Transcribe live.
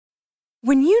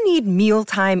When you need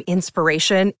mealtime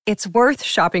inspiration, it's worth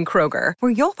shopping Kroger,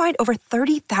 where you'll find over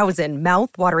 30,000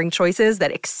 mouth-watering choices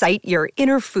that excite your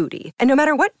inner foodie. And no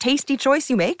matter what tasty choice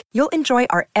you make, you'll enjoy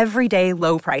our everyday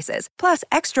low prices, plus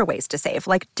extra ways to save,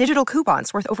 like digital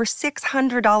coupons worth over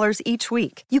 $600 each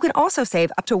week. You can also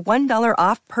save up to $1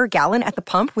 off per gallon at the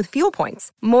pump with fuel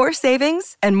points. More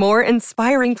savings and more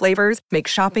inspiring flavors make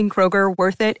shopping Kroger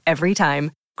worth it every time.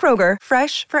 Kroger,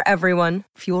 fresh for everyone.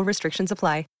 Fuel restrictions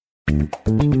apply.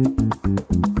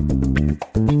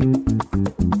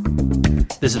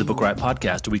 This is the Book Riot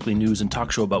Podcast, a weekly news and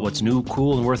talk show about what's new,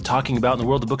 cool, and worth talking about in the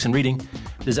world of books and reading.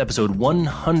 This is episode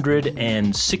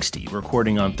 160,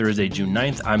 recording on Thursday, June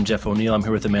 9th. I'm Jeff O'Neill. I'm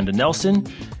here with Amanda Nelson,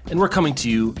 and we're coming to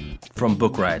you from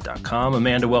BookRiot.com.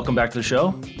 Amanda, welcome back to the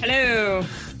show. Hello.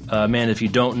 Amanda, if you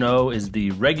don't know, is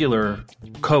the regular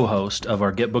co-host of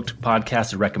our Get Booked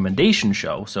podcast, a recommendation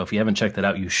show. So if you haven't checked that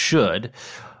out, you should.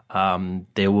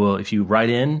 They will, if you write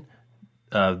in,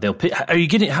 they'll pick. Are you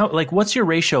getting what's your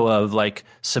ratio of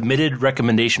submitted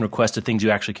recommendation requests to things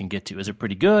you actually can get to? Is it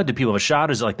pretty good? Do people have a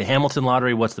shot? Is it like the Hamilton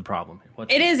lottery? What's the problem?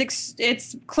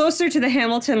 It's closer to the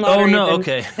Hamilton lottery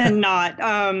than not.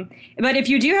 But if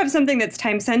you do have something that's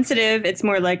time sensitive, it's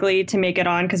more likely to make it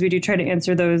on, because we do try to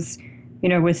answer those,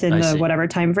 within the whatever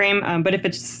time frame. But if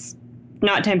it's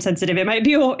not time sensitive, it might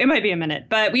be a minute,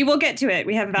 but we will get to it.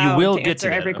 We have vowed to answer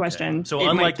every question. So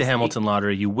unlike the Hamilton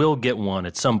lottery, you will get one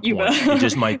at some point. It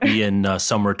just might be in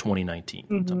summer 2019.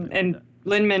 Mm-hmm. And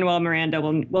Lin-Manuel Miranda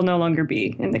will no longer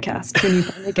be in the cast when you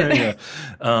finally get there.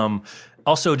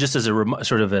 Also, just as a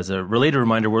related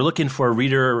reminder, we're looking for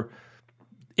reader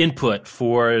input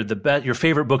for your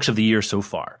favorite books of the year so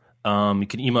far. You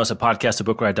can email us at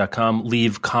podcast@bookriot.com.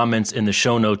 Leave comments in the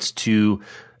show notes to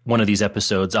one of these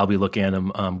episodes. I'll be looking at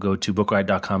them. Go to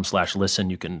bookriot.com/listen.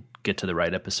 You can get to the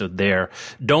right episode there.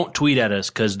 Don't tweet at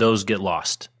us, because those get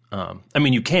lost.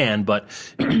 You can, but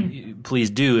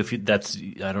please do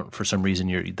for some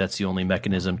reason that's the only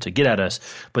mechanism to get at us.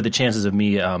 But the chances of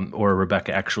me or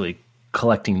Rebecca actually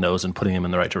collecting those and putting them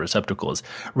in the right receptacle is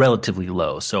relatively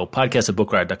low. So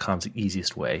podcast@bookriot.com is the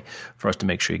easiest way for us to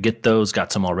make sure you get those.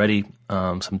 Got some already,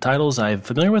 some titles I'm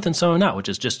familiar with and some I'm not, which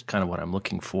is just kind of what I'm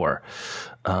looking for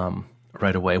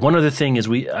right away. One other thing is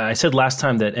I said last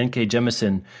time that N.K.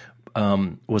 Jemisin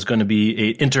was going to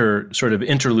be a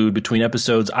interlude between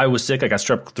episodes. I was sick. I got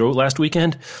strep throat last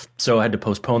weekend, so I had to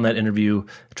postpone that interview,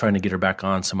 trying to get her back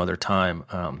on some other time.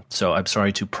 So I'm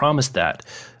sorry to promise that.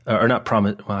 Or not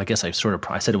promise. Well, I guess I said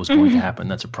it was going to happen.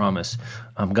 That's a promise.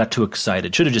 Got too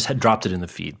excited. Should have just dropped it in the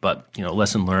feed. But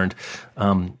lesson learned.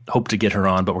 Hope to get her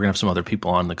on. But we're gonna have some other people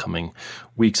on in the coming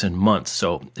weeks and months.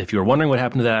 So if you were wondering what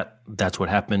happened to that, that's what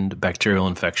happened. Bacterial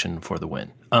infection for the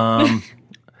win.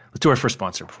 Let's do our first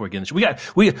sponsor before we get into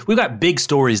this. We got big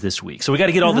stories this week, so we got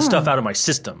to get all this stuff out of my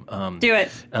system. Do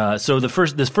it. So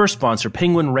this first sponsor,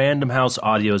 Penguin Random House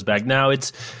Audio, is back now.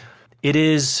 It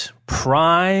is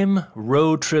prime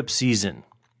road trip season.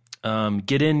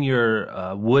 Get in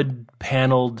your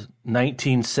wood-paneled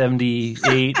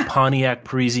 1978 Pontiac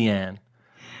Parisienne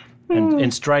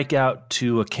and strike out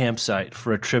to a campsite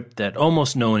for a trip that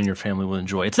almost no one in your family will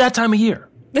enjoy. It's that time of year.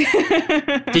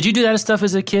 Did you do that stuff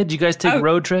as a kid? Did you guys take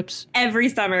road trips? Every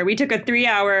summer. We took a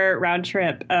 3-hour road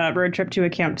trip to a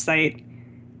campsite.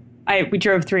 We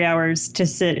drove 3 hours to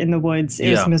sit in the woods.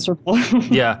 It was miserable.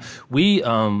 Yeah.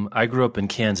 I grew up in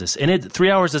Kansas, and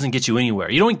 3 hours doesn't get you anywhere.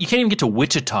 You can't even get to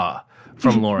Wichita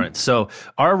from Lawrence. So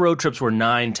our road trips were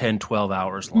 9, 10, 12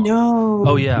 hours long. No.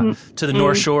 Oh, yeah. To the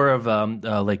North Shore of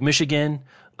Lake Michigan,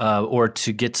 or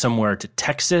to get somewhere to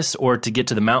Texas, or to get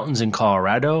to the mountains in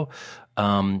Colorado.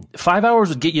 5 hours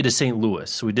would get you to St. Louis,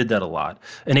 so we did that a lot.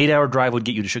 An 8-hour drive would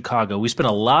get you to Chicago. We spent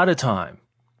a lot of time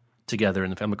together in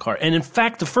the family car. And in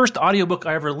fact, the first audiobook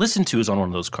I ever listened to was on one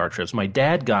of those car trips. My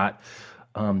dad got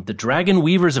The Dragon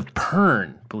Weavers of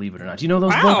Pern, believe it or not. Do you know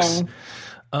those books?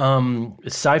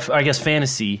 It's sci-fi, I guess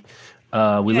fantasy.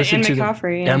 We listened to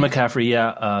McCaffrey, Anne McCaffrey,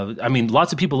 yeah.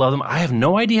 Lots of people love them. I have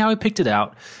no idea how he picked it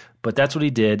out, but that's what he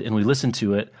did, and we listened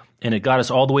to it. And it got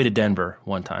us all the way to Denver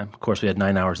one time. Of course, we had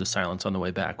 9 hours of silence on the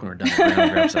way back when we were done at Grandma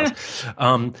and Gramps'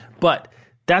 house. But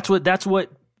that's what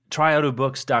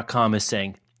tryoutofbooks.com is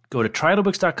saying. Go to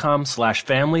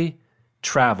tryoutofbooks.com/family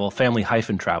travel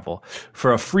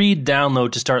for a free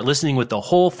download to start listening with the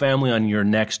whole family on your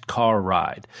next car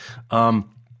ride.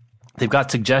 They've got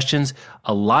suggestions,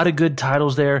 a lot of good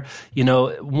titles there.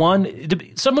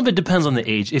 Some of it depends on the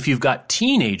age. If you've got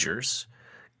teenagers,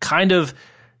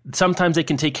 sometimes they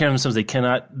can take care of themselves, they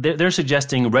cannot. They're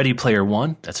suggesting Ready Player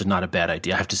One. That's not a bad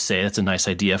idea, I have to say. That's a nice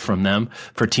idea from them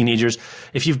for teenagers.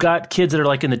 If you've got kids that are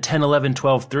like in the 10, 11,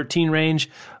 12, 13 range,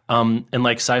 and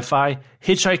like sci-fi,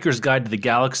 Hitchhiker's Guide to the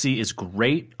Galaxy is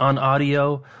great on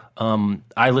audio.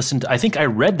 I think I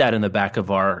read that in the back of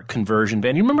our conversion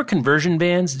van. You remember conversion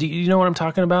vans? Do you know what I'm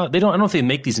talking about? I don't know if they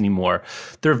make these anymore.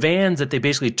 They're vans that they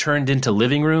basically turned into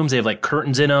living rooms. They have like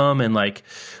curtains in them, and like,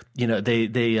 you know,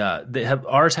 they have,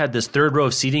 ours had this third row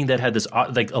of seating that had this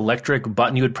like electric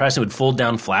button you would press and it would fold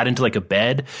down flat into like a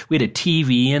bed. We had a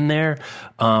TV in there.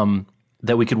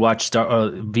 That we could watch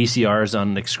VCRs on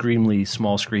an extremely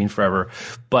small screen forever.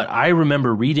 But I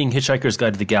remember reading Hitchhiker's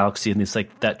Guide to the Galaxy and it's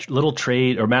like that little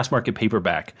trade or mass market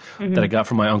paperback that I got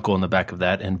from my uncle in the back of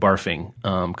that, and barfing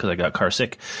because I got car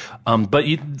sick. But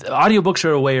audiobooks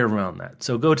are a way around that.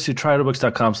 So go to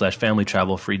tryaudiobooks.com/family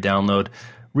travel, free download.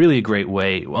 Really a great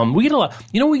way. We get a lot.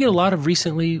 We get a lot of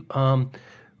recently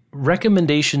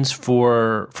recommendations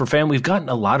for family. We've gotten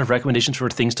a lot of recommendations for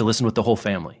things to listen with the whole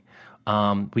family.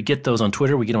 We get those on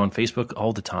Twitter. We get them on Facebook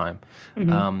all the time.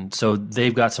 So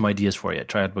they've got some ideas for you at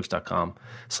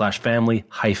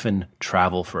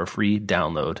tryaudiobooks.com/family-travel for a free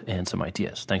download and some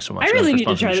ideas. Thanks so much. I really need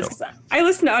to try this. I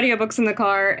listen to audiobooks in the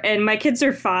car, and my kids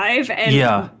are 5.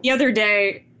 And the other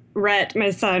day, Rhett,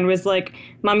 my son, was like,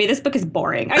 "Mommy, this book is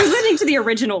boring." I was listening to the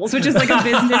originals, which is like a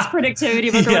business productivity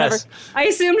book or whatever. I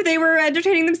assumed they were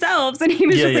entertaining themselves, and he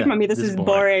was just like, "Mommy, this is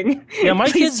boring." Yeah, my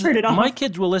kids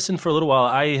will listen for a little while.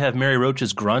 I have Mary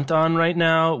Roach's Grunt on right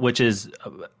now, which is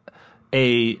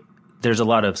there's a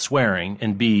lot of swearing,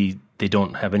 and B, they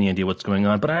don't have any idea what's going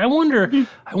on. But I wonder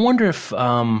if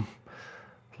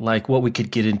like what we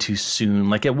could get into soon.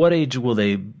 Like at what age will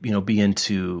they, be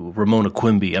into Ramona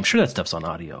Quimby? I'm sure that stuff's on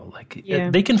audio. Like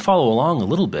they can follow along a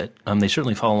little bit. They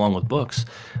certainly follow along with books.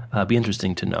 Be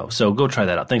interesting to know. So go try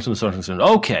that out. Thanks for the social.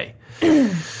 Okay.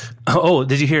 Oh,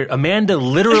 did you hear? Amanda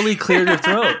literally cleared her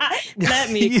throat. Let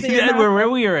me.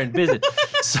 Where we are in business.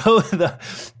 So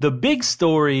the big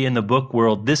story in the book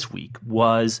world this week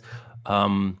was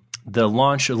the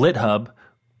launch. LitHub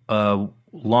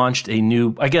launched a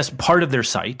new, I guess, part of their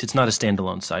site. It's not a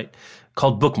standalone site,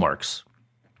 called Bookmarks,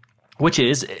 which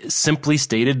is simply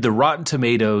stated the Rotten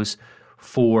Tomatoes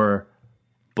for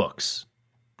books.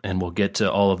 And we'll get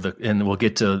to all of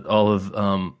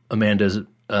Amanda's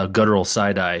guttural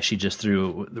side eye she just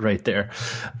threw right there.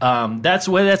 That's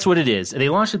what it is. They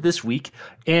launched it this week.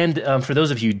 And for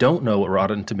those of you who don't know what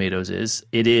Rotten Tomatoes is,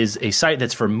 it is a site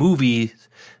that's for movies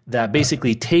that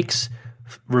basically takes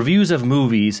reviews of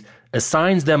movies,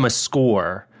 assigns them a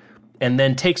score, and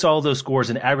then takes all those scores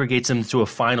and aggregates them to a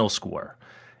final score.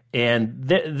 And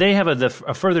they have a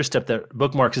further step that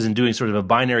Bookmarks is in doing, sort of a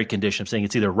binary condition of saying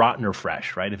it's either rotten or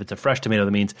fresh, right? If it's a fresh tomato,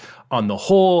 that means on the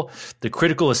whole, the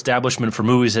critical establishment for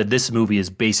movies said this movie is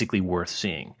basically worth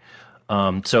seeing.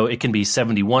 So it can be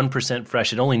 71%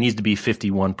 fresh. It only needs to be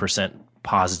 51%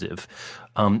 positive.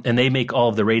 And they make all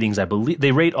of the ratings, I believe,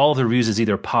 they rate all of the reviews as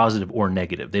either positive or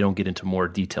negative. They don't get into more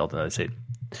detail than I say.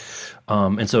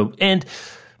 And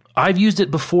I've used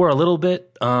it before a little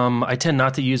bit. I tend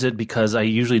not to use it because I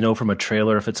usually know from a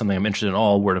trailer if it's something I'm interested in,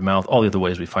 all word of mouth, all the other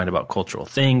ways we find about cultural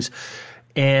things.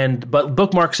 But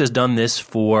Bookmarks has done this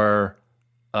for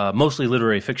mostly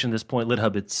literary fiction at this point.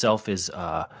 LitHub itself is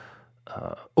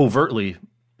overtly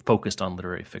focused on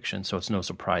literary fiction, so it's no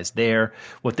surprise there.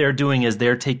 What they're doing is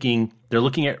they're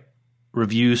looking at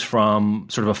reviews from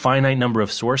sort of a finite number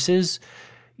of sources,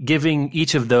 giving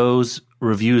each of those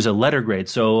reviews a letter grade.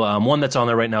 So one that's on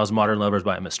there right now is Modern Lovers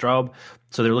by Emma Straub.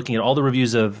 So they're looking at all the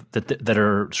reviews that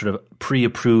are sort of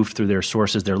pre-approved through their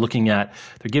sources. They're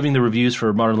giving the reviews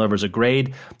for Modern Lovers a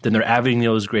grade, then they're averaging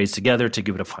those grades together to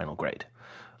give it a final grade.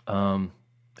 And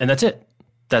that's it.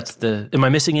 Am I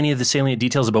missing any of the salient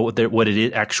details about what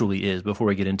it actually is before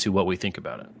we get into what we think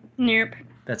about it? Nope.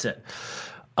 That's it.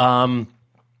 To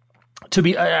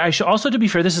be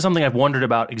fair, this is something I've wondered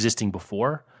about existing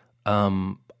before.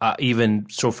 Even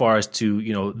so far as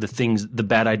to, the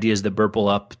bad ideas that burble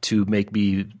up to make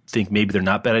me think maybe they're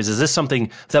not bad ideas. Is this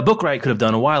something that Bookriot could have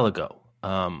done a while ago?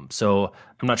 So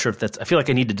I'm not sure if I feel like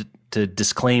I need to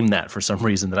disclaim that for some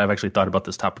reason, that I've actually thought about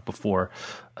this topic before.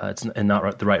 It's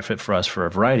not the right fit for us for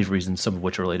a variety of reasons, some of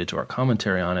which are related to our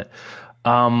commentary on it.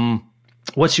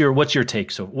 What's your take?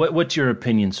 So what's your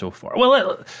opinion so far?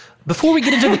 Well, before we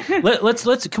get into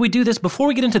can we do this before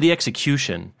we get into the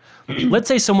execution? Let's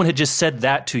say someone had just said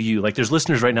that to you. Like there's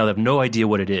listeners right now that have no idea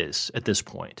what it is at this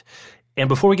point. And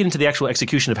before we get into the actual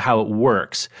execution of how it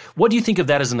works, what do you think of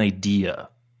that as an idea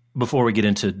before we get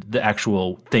into the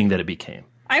actual thing that it became?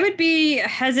 I would be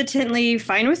hesitantly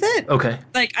fine with it. Okay.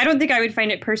 Like, I don't think I would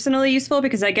find it personally useful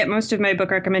because I get most of my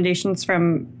book recommendations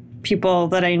from people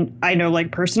that I know,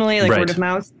 like, personally, like word of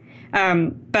mouth.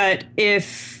 But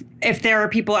if there are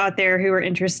people out there who are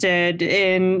interested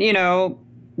in,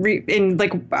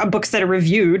 books that are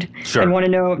reviewed sure. and want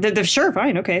to know that. Sure,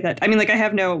 fine, okay. I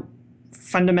have no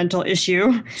fundamental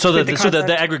issue. So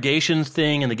the aggregations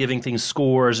thing and the giving things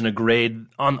scores and a grade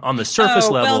on the surface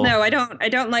level. Well, no, I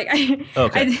don't like.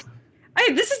 Okay.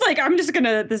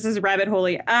 This is rabbit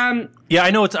holy. Yeah,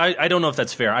 I know I don't know if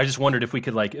that's fair. I just wondered if we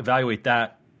could evaluate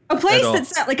that. A place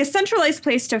that's not a centralized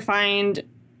place to find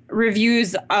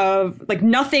reviews of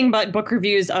nothing but book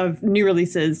reviews of new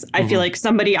releases. I feel like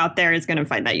somebody out there is going to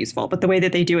find that useful, but the way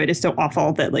that they do it is so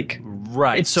awful that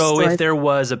right. So if there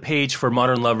was a page for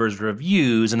Modern Lovers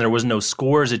reviews and there was no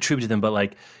scores attributed to them,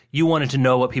 but you wanted to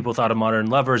know what people thought of Modern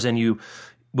Lovers, and you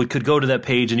could go to that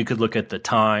page and you could look at the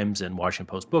Times and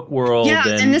Washington Post Book World. Yeah,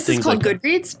 and this is called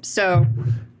Goodreads. So,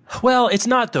 well, it's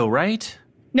not though, right?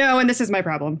 No, and this is my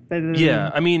problem. Yeah,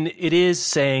 I mean, it is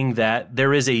saying that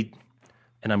there is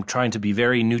and I'm trying to be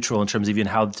very neutral in terms of even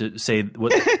how to say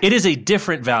what it is a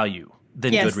different value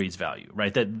than Goodreads value,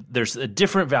 right? That there's a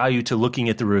different value to looking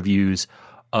at the reviews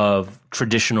of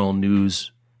traditional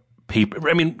news paper.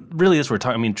 I mean, really, that's what we're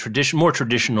talking. I mean, more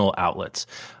traditional outlets.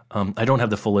 I don't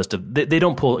have the full list of. They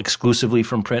don't pull exclusively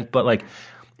from print, but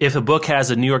if a book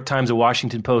has a New York Times, a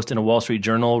Washington Post, and a Wall Street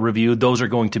Journal review, those are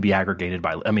going to be aggregated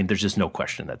by. I mean, there's just no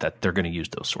question that they're going to use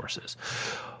those sources.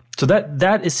 So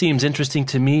that seems interesting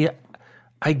to me.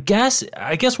 I guess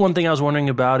one thing I was wondering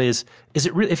about is it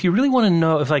if you really want to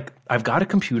know if I've got a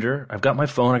computer, I've got my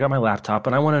phone, I got my laptop,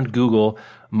 and I want to Google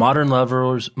Modern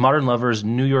Lovers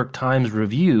New York Times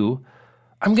review,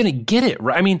 I'm going to get it,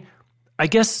 right? I mean, I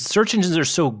guess search engines are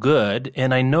so good,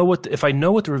 and if I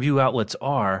know what the review outlets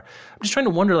are, I'm just trying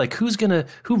to wonder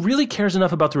who really cares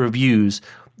enough about the reviews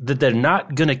that they're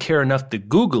not going to care enough to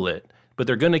Google it, but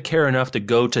they're going to care enough to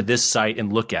go to this site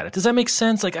and look at it. Does that make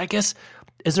sense? I guess.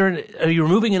 Are you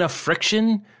removing enough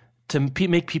friction to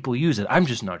make people use it? I'm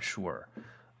just not sure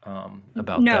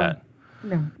about that.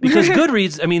 No. Because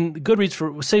Goodreads,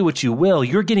 for say what you will,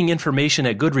 you're getting information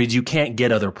at Goodreads you can't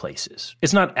get other places.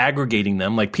 It's not aggregating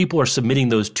them. People are submitting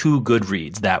those to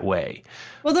Goodreads that way.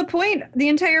 Well, the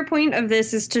entire point of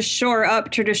this is to shore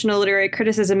up traditional literary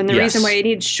criticism, and the reason why it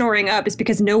needs shoring up is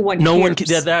because no one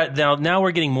cares. Now we're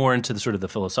getting more into the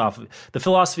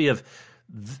philosophy of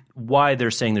why they're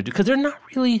saying because they're not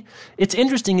really. It's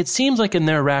interesting. It seems like in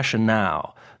their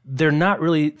rationale, they're not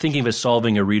really thinking of as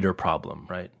solving a reader problem,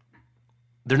 right?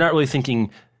 They're not really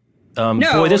thinking.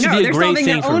 Boy, this would be a great thing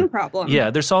their own problem. Yeah,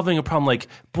 they're solving a problem it's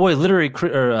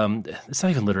not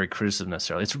even literary criticism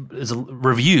necessarily. It's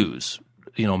reviews.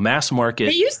 Mass market.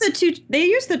 They use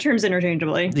the terms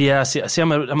interchangeably. Yeah. See,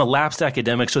 I'm a lapsed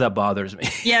academic, so that bothers me.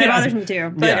 Yeah, it bothers me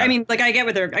too. But I mean, I get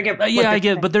what they're. I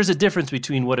get. But there's a difference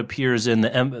between what appears in the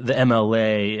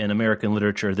MLA and American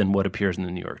literature than what appears in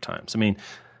the New York Times. I mean,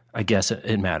 I guess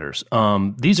it matters.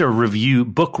 These are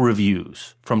book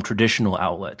reviews from traditional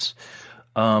outlets,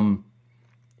 and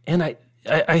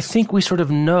I think we sort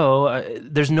of know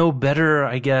there's no better,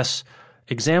 I guess,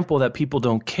 example that people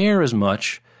don't care as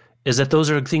much. Is that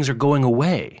things are going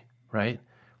away, right?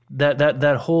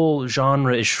 That whole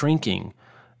genre is shrinking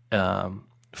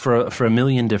for a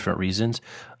million different reasons.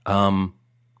 Now,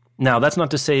 that's not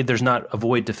to say there's not a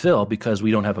void to fill because we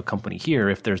don't have a company here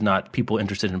if there's not people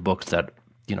interested in books that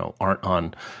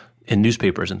aren't in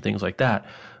newspapers and things like that.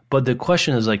 But the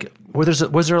question is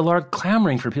was there a large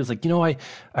clamoring for people? It's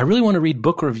I really want to read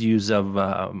book reviews of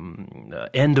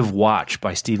End of Watch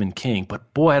by Stephen King,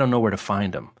 but boy, I don't know where to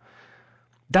find them.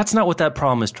 That's not what that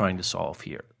problem is trying to solve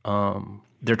here.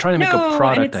 They're trying to make a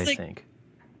product, I think.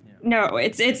 No,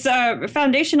 it's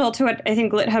foundational to what I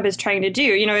think LitHub is trying to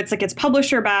do. It's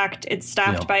publisher backed. It's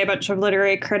staffed by a bunch of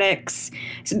literary critics.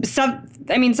 Some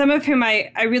of whom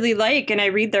I really like, and I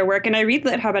read their work, and I read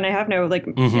LitHub, and I have no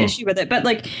issue with it. But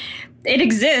it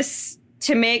exists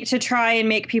to try and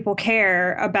make people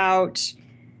care about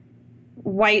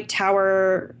White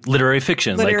Tower literary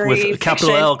fiction, with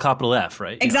capital L, capital F,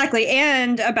 right? Exactly,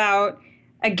 and about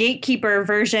a gatekeeper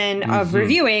version of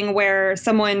reviewing where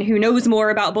someone who knows more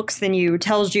about books than you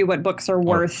tells you what books are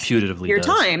worth your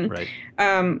time,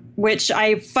 right? Which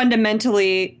I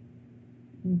fundamentally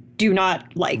do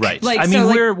not like. Right.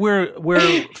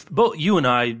 We're both you and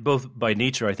I, both by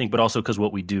nature, I think, but also because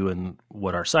what we do and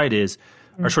what our site is,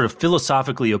 are sort of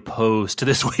philosophically opposed to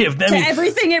this way of to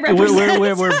everything it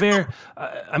represents. We're very.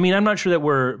 I'm not sure that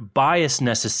we're biased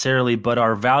necessarily, but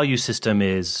our value system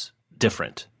is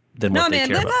different than what they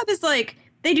care about. LitHub is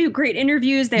they do great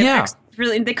interviews. They have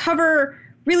they cover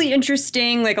really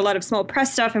interesting, a lot of small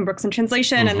press stuff and books in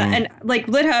translation, and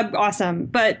LitHub, awesome.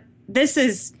 But this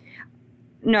is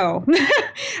no.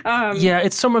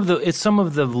 It's some of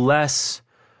the less.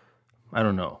 I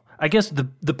don't know. I guess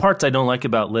the parts I don't like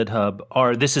about LitHub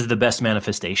are this is the best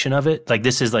manifestation of it. Like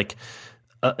this is like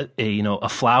a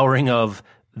flowering of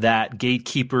that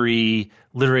gatekeepery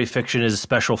literary fiction is a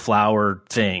special flower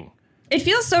thing. It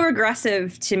feels so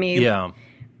regressive to me. Yeah.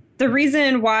 The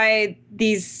reason why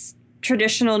these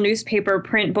traditional newspaper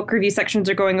print book review sections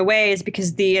are going away is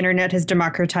because the internet has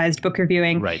democratized book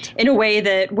reviewing in a way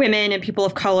that women and people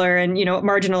of color and,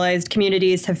 marginalized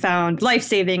communities have found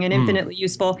life-saving and infinitely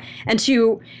useful. And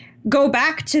to go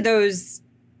back to those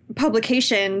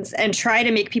publications and try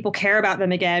to make people care about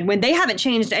them again when they haven't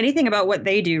changed anything about what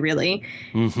they do, really.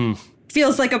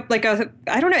 Feels like a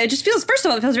I don't know. It just feels, first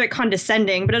of all, it feels very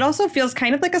condescending, but it also feels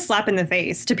kind of like a slap in the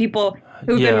face to people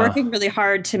who've been working really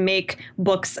hard to make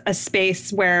books a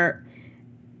space where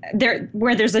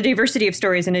there's a diversity of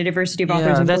stories and a diversity of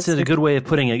authors. Yeah, that's a good way of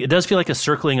putting it. It does feel like a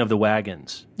circling of the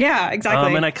wagons. Yeah,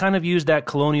 exactly. And I kind of use that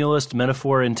colonialist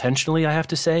metaphor intentionally, I have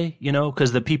to say,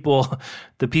 because the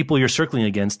people you're circling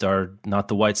against are not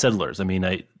the white settlers. I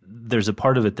mean, there's a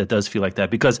part of it that does feel like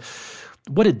that, because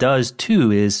what it does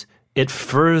too is it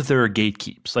further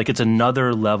gatekeeps. Like it's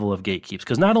another level of gatekeeps,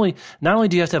 because not only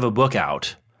do you have to have a book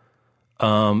out,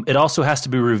 it also has to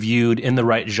be reviewed in the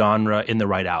right genre, in the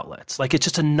right outlets. Like it's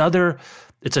just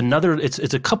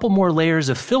it's a couple more layers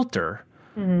of filter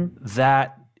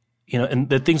that, and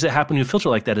the things that happen when you filter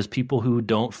like that is people who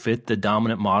don't fit the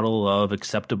dominant model of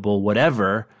acceptable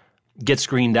whatever get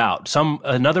screened out.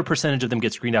 Another percentage of them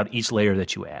get screened out each layer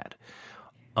that you add.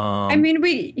 I mean,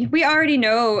 we already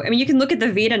know. I mean, you can look at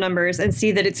the Vita numbers and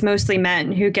see that it's mostly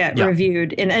men who get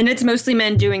reviewed, and it's mostly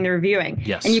men doing the reviewing.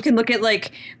 Yes. And you can look at,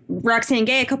 like, Roxane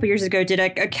Gay a couple years ago did a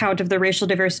count of the racial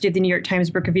diversity of the New York Times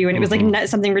book review, and it was like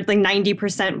something like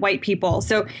 90% white people.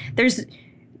 So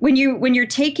when you're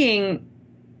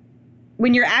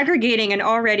aggregating an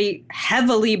already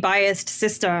heavily biased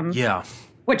system,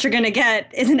 what you're going to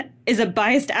get is a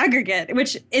biased aggregate,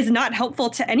 which is not helpful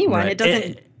to anyone. Right. It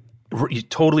doesn't. You're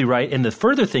totally right. And the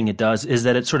further thing it does is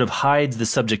that it sort of hides the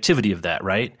subjectivity of that,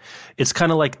 right? It's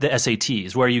kind of like the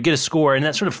SATs where you get a score and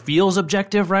that sort of feels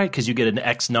objective, right? Because you get an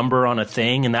X number on a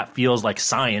thing and that feels like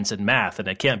science and math and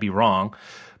it can't be wrong.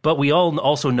 But we all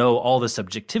also know all the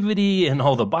subjectivity and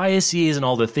all the biases and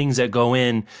all the things that go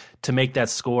in to make that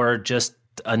score just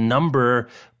a number.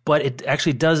 But it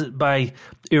actually does it by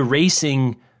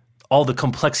erasing all the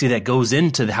complexity that goes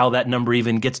into how that number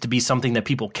even gets to be something that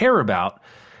people care about.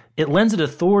 It lends it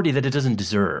authority that it doesn't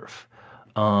deserve,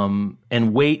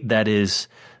 and weight that is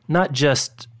not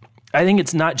just – I think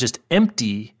it's not just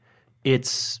empty,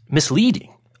 it's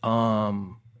misleading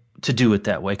to do it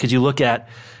that way. Because you look at,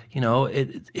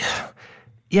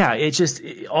 it's just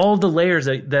all the layers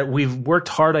that we've worked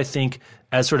hard, I think,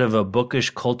 as sort of a bookish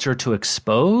culture to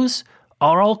expose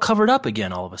are all covered up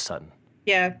again all of a sudden.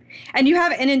 Yeah.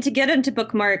 And to get into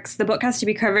bookmarks, the book has to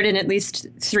be covered in at least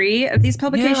 3 of these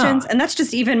publications. Yeah. And that's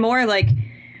just even more like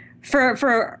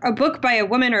for a book by a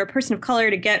woman or a person of color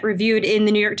to get reviewed in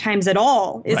the New York Times at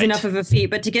all is enough of a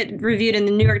feat. But to get reviewed in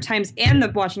the New York Times and the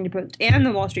Washington Post and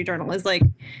the Wall Street Journal is like,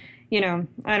 I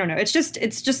don't know. It's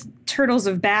just turtles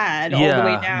of bad all the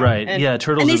way down. Right.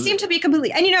 Turtles. And they seem to be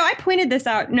completely. And I pointed this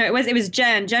out. No, it was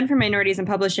Jen from Minorities in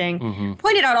Publishing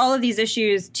pointed out all of these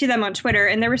issues to them on Twitter,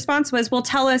 and their response was, "Well,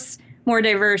 tell us more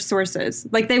diverse sources."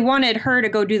 Like they wanted her to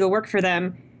go do the work for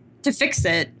them to fix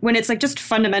it when it's like just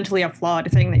fundamentally a flawed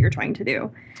thing that you're trying to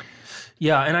do.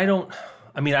 Yeah, and I don't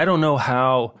know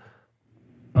how.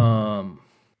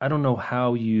 I don't know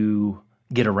how you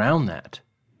get around that.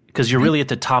 Because you're really at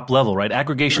the top level, right?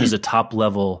 Aggregation is a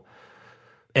top-level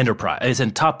enterprise. It's a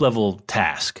top-level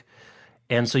task.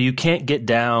 And so you can't get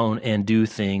down and do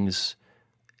things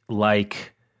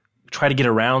like try to get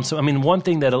around. So, one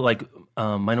thing that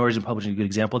Minorities in Publishing is a good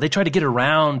example. They try to get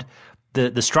around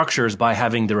the structures by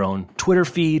having their own Twitter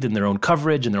feed and their own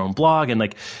coverage and their own blog.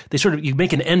 And you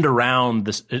make an end around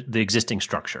the existing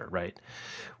structure, right?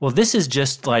 Well, this is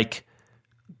just like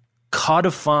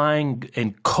codifying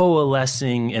and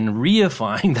coalescing and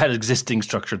reifying that existing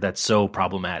structure that's so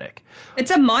problematic.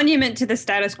 It's a monument to the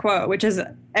status quo, which is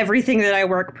everything that I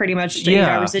work pretty much 8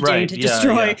 hours a day to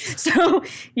destroy. Yeah. So,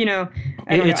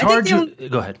 it's hard to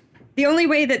go ahead. The only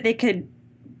way that they could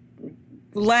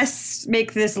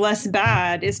make this less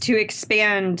bad is to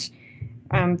expand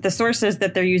the sources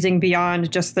that they're using beyond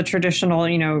just the traditional,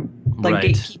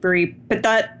 gatekeepery. But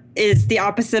that is the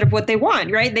opposite of what they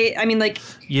want, right? They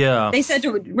said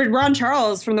Ron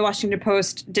Charles from the Washington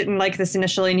Post didn't like this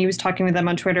initially, and he was talking with them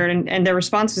on Twitter, and their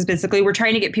response was basically, we're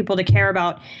trying to get people to care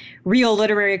about real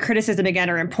literary criticism again,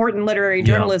 or important literary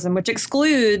journalism, which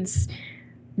excludes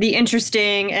the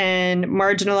interesting and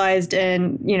marginalized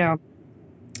and,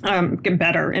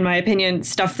 better, in my opinion,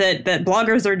 stuff that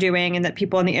bloggers are doing and that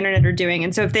people on the internet are doing.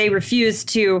 And so if they refuse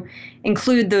to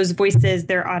include those voices,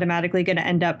 they're automatically going to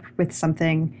end up with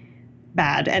something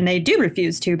bad. And they do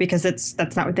refuse to because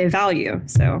that's not what they value.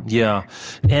 So yeah.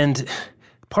 And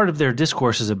part of their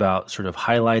discourse is about sort of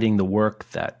highlighting the work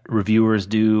that reviewers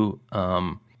do,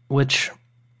 which,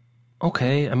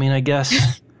 okay, I mean, I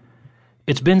guess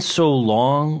it's been so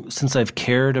long since I've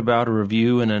cared about a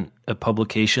review and a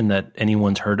publication that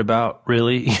anyone's heard about,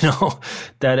 really,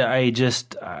 that I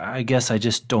guess I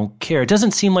just don't care. It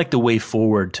doesn't seem like the way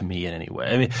forward to me in any way.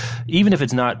 I mean, even if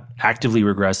it's not actively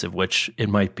regressive, which it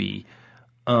might be,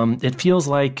 it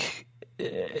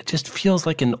just feels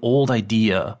like an old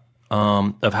idea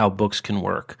of how books can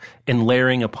work, and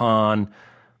layering upon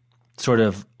sort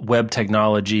of web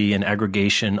technology and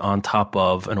aggregation on top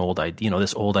of an old idea,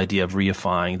 this old idea of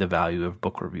reifying the value of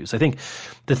book reviews. I think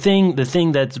the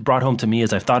thing that's brought home to me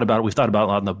as we've thought about it a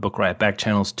lot in the Book Riot back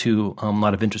channels too, a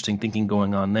lot of interesting thinking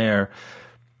going on there,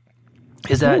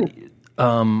 is that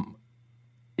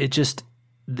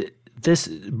this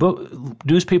book,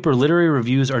 newspaper literary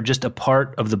reviews are just a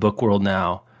part of the book world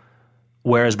now,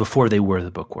 whereas before they were the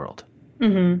book world.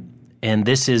 Mm-hmm. And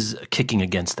this is kicking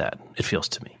against that, it feels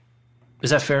to me. Is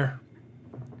that fair?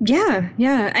 Yeah.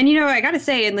 And, I got to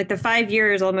say, in like the 5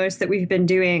 years almost that we've been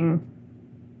doing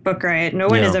Book Riot, no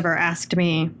one has ever asked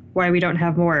me why we don't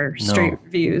have more straight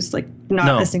reviews. Like,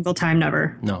 not a single time,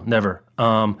 never. No, never.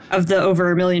 Of the over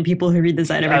 1 million people who read the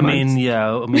site every month. We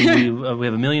have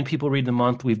 1 million people read the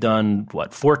month. We've done,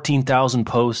 14,000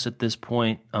 posts at this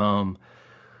point.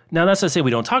 Now, that's not to say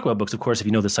we don't talk about books, of course. If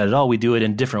you know the site at all, we do it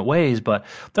in different ways. But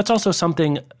that's also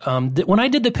something that when I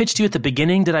did the pitch to you at the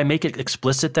beginning, did I make it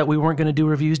explicit that we weren't going to do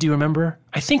reviews? Do you remember?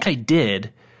 I think I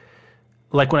did.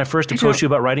 Like when I first approached you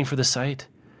about writing for the site.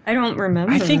 I don't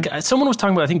remember. I think someone was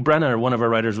talking about, I think Brenna, or one of our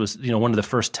writers, was one of the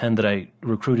first 10 that I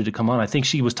recruited to come on. I think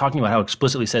she was talking about how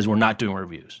explicitly says we're not doing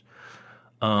reviews.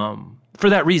 For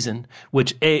that reason,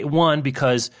 which, one,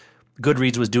 because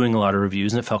Goodreads was doing a lot of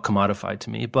reviews and it felt commodified to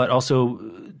me, but also,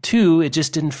 two, it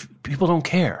just people don't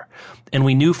care. And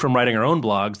we knew from writing our own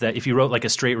blogs that if you wrote like a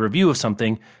straight review of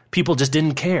something, people just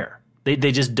didn't care.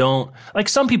 They just don't, like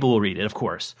some people will read it, of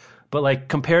course, but like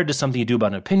compared to something you do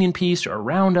about an opinion piece or a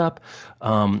roundup,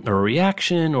 or a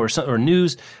reaction or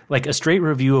news, like a straight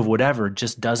review of whatever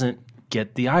just doesn't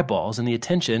get the eyeballs and the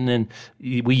attention. And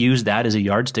we use that as a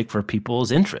yardstick for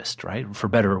people's interest, right? For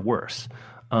better or worse.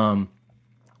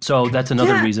 So that's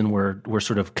another reason we're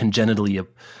sort of congenitally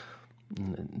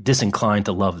disinclined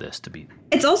to love this.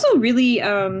 It's also really,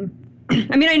 I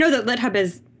know that LitHub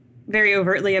is very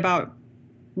overtly about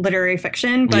literary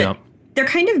fiction, but they're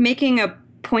kind of making a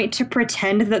point to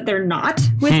pretend that they're not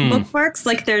with bookmarks.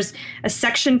 Like there's a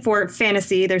section for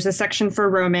fantasy, there's a section for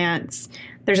romance,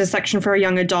 there's a section for a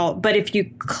young adult. But if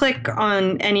you click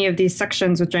on any of these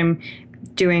sections, which I'm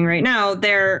doing right now,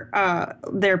 they're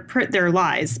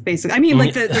lies, basically. I mean,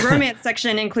 like the romance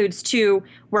section includes 2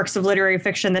 works of literary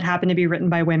fiction that happen to be written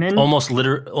by women. Almost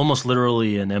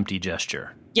literally an empty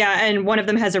gesture. Yeah, and one of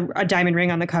them has a diamond ring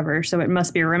on the cover, so it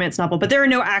must be a romance novel. But there are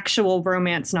no actual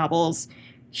romance novels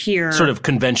here. Sort of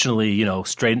conventionally,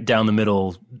 straight down the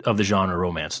middle of the genre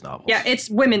romance novels. Yeah, it's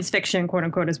women's fiction, quote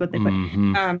unquote, is what they put.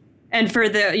 And for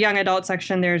the young adult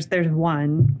section, there's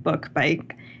one book by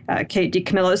Kate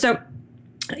DiCamillo. So,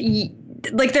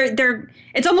 like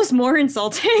it's almost more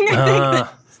insulting, I think,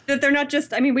 that they're not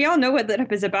just. I mean, we all know what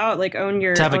LitHub is about. Like,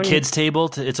 to have a kids table.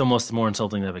 It's almost more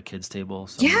insulting to have a kids table.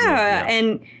 Yeah,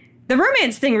 and the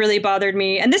romance thing really bothered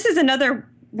me. And this is another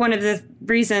one of the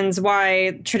reasons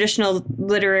why traditional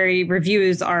literary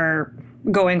reviews are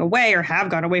going away, or have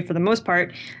gone away for the most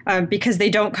part, because they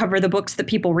don't cover the books that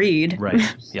people read. Right.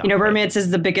 Yeah, romance is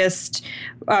the biggest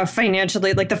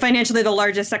financially the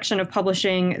largest section of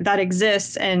publishing that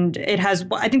exists. And it has,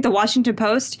 I think, the Washington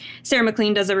Post, Sarah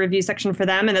McLean does a review section for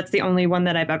them, and that's the only one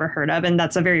that I've ever heard of. And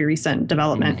that's a very recent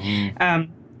development.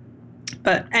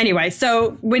 But anyway,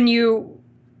 so when you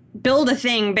build a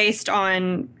thing based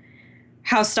on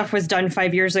how stuff was done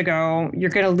 5 years ago,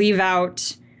 you're going to leave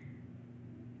out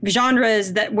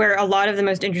genres where a lot of the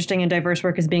most interesting and diverse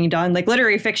work is being done. Like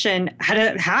literary fiction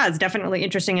has definitely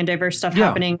interesting and diverse stuff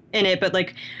happening in it, but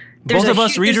like both of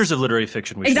us readers of literary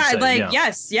fiction, we exactly should say. Like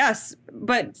yes,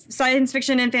 but science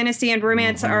fiction and fantasy and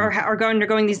romance are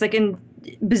undergoing these like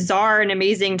bizarre and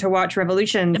amazing to watch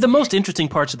revolutions. The most interesting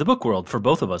parts of the book world for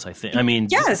both of us, I think. I mean,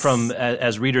 from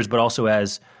as readers, but also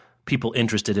as people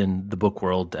interested in the book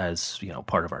world as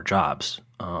part of our jobs.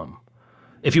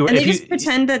 They just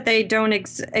pretend that they don't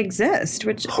exist,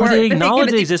 or they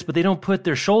acknowledge they exist, but they don't put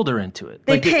their shoulder into it.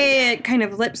 They pay it kind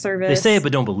of lip service. They say it,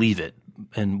 but don't believe it.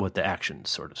 what the actions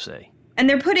sort of say. And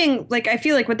they're putting, like, I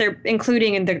feel like what they're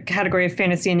including in the category of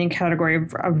fantasy and the category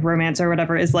of romance or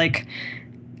whatever is like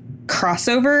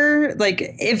crossover.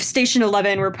 Like if Station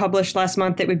 11 were published last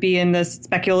month, it would be in this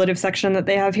speculative section that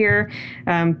they have here.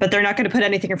 But they're not going to put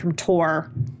anything from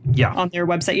Tor on their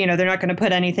website. You know, they're not going to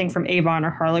put anything from Avon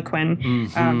or Harlequin.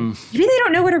 Maybe they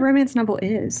don't know what a romance novel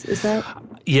is. Is that?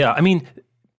 Yeah, I mean,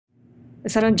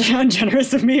 is that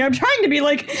ungenerous of me? I'm trying to be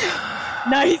like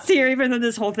nice here, even though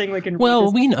this whole thing like.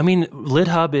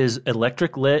 LitHub is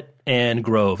Electric Lit and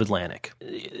Grove Atlantic.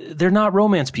 They're not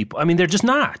romance people. I mean, they're just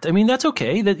not. I mean, that's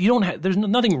okay. That you don't. There's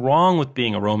nothing wrong with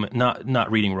being a romance,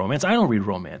 not reading romance. I don't read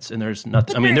romance, and there's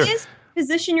nothing. But there is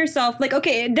position yourself like,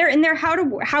 okay, they're in their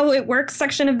how it works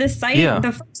section of this site. Yeah.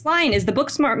 The first line is the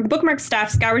bookmark staff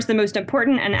scours the most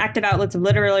important and active outlets of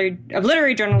literary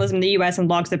journalism in the U.S. and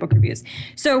logs their book reviews.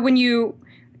 So when you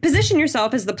position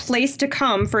yourself as the place to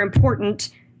come for important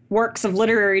works of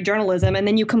literary journalism, and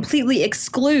then you completely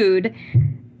exclude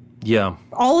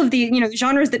all of the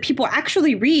genres that people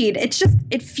actually read,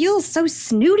 it feels so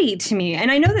snooty to me.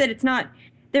 And I know that it's not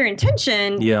their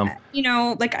intention.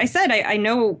 Like I said, I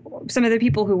know some of the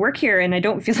people who work here, and I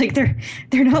don't feel like they're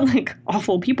not like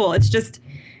awful people. It's just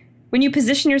when you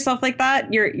position yourself like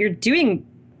that, you're doing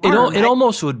harm. It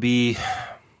almost would be,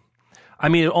 I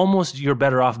mean, almost you're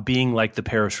better off being like the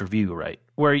Paris Review, right?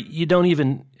 Where you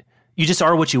just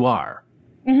are what you are,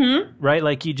 right?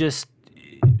 Like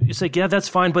it's like, yeah, that's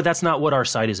fine, but that's not what our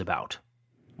site is about,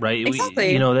 right?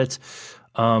 Exactly. That's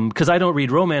because I don't read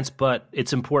romance, but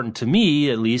it's important to me,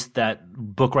 at least, that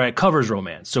Book Riot covers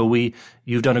romance. So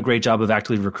you've done a great job of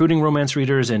actively recruiting romance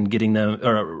readers and getting them,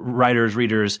 or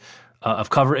readers of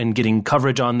cover and getting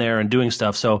coverage on there and doing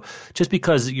stuff. So just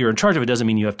because you're in charge of it doesn't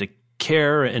mean you have to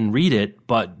care and read it,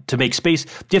 but to make space,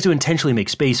 you have to intentionally make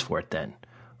space for it then.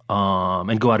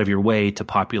 And go out of your way to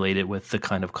populate it with the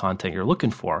kind of content you're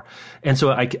looking for. And so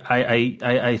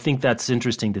I think that's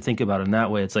interesting to think about in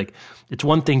that way. It's like, it's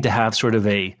one thing to have sort of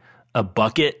a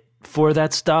bucket for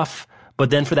that stuff,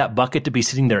 but then for that bucket to be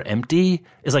sitting there empty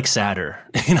is like sadder,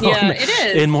 Yeah, it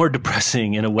is. And more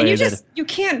depressing in a way. You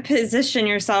can't position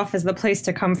yourself as the place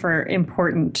to come for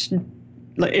important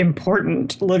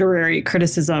literary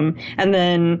criticism and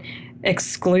then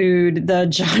exclude the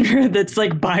genre that's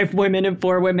like by women and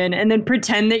for women, and then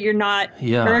pretend that you're not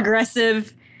a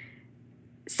regressive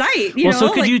site. Do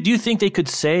you think they could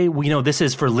say, this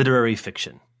is for literary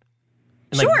fiction?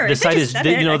 And sure. The site is,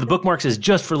 the bookmarks is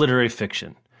just for literary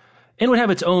fiction. And it would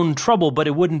have its own trouble, but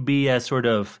it wouldn't be as sort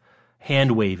of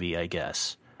hand-wavy, I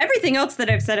guess. Everything else that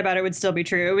I've said about it would still be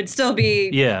true. It would still be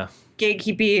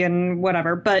gatekeepy and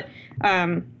whatever, but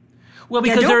well,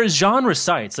 because there is genre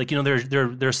sites, like,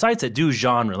 there are sites that do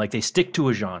genre, like they stick to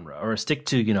a genre or stick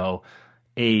to,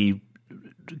 a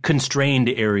constrained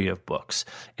area of books.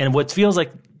 And what feels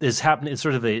like is happening is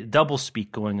sort of a double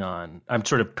speak going on. I'm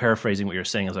sort of paraphrasing what you're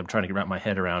saying as I'm trying to wrap my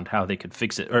head around how they could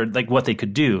fix it, or like what they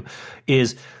could do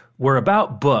is we're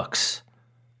about books,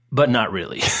 but not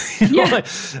really.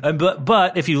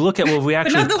 But if you look at what we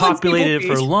actually populated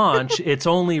for launch, it's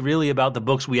only really about the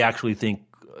books we actually think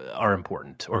are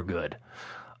important or good.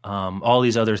 All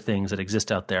these other things that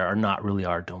exist out there are not really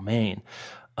our domain.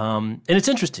 And it's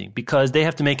interesting because they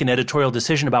have to make an editorial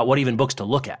decision about what even books to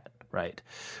look at, right?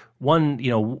 One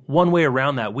way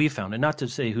around that we found, and not to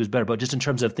say who's better, but just in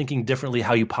terms of thinking differently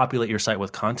how you populate your site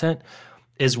with content,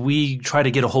 is we try to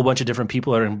get a whole bunch of different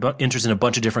people that are interested in a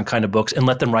bunch of different kind of books and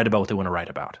let them write about what they want to write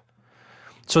about.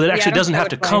 So that actually doesn't have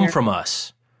to come from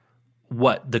us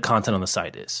what the content on the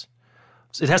site is.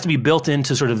 It has to be built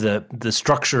into sort of the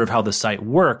structure of how the site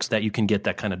works that you can get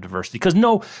that kind of diversity. Because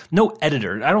no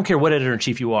editor, I don't care what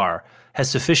editor-in-chief you are, has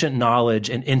sufficient knowledge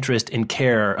and interest and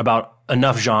care about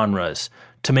enough genres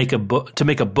to make a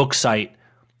book site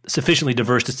sufficiently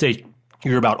diverse to say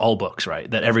you're about all books, right?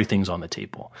 That everything's on the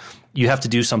table. You have to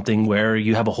do something where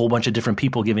you have a whole bunch of different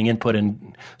people giving input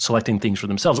and selecting things for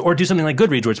themselves, or do something like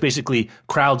Goodreads where it's basically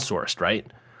crowdsourced,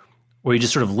 right? Where you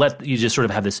just sort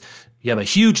of have this, you have a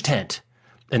huge tent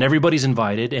and everybody's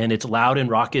invited and it's loud and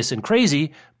raucous and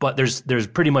crazy, but there's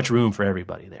pretty much room for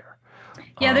everybody there.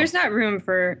 Yeah, there's not room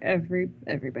for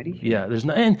everybody. Yeah, there's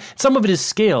not, and some of it is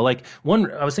scale. Like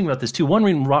I was thinking about this too. One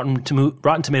reason Rotten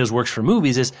Tomatoes works for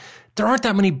movies is there aren't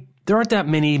that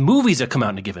many movies that come out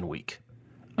in a given week.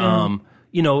 Even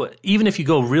if you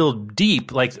go real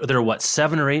deep, like there are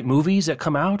 7 or 8 movies that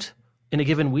come out in a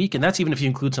given week, and that's even if you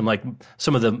include some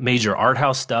of the major art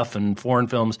house stuff and foreign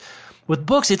films. With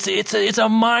books, it's a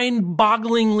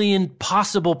mind-bogglingly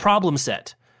impossible problem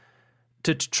set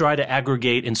to try to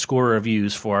aggregate and score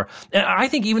reviews for. And I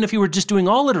think even if you were just doing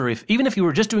all literary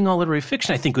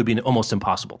fiction, I think it would be an almost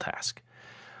impossible task.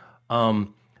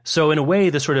 So in a way,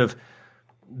 the sort of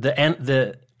the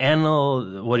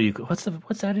what's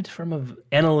the adjective form of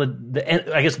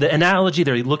I guess the analogy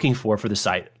they're looking for the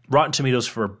site, Rotten Tomatoes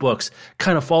for books,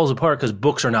 kind of falls apart because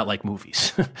books are not like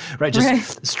movies, right?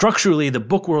 Structurally, the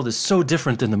book world is so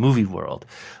different than the movie world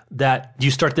that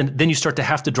you start to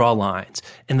have to draw lines,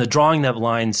 and the drawing that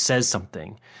line says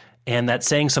something, and that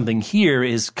saying something here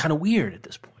is kind of weird at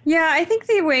this point. Yeah, I think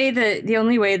the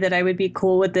only way that I would be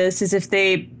cool with this is if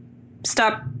they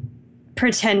stop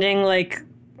pretending like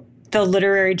the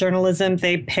literary journalism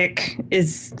they pick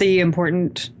is the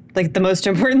most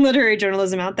important literary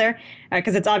journalism out there,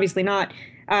 because it's obviously not.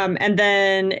 And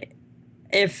then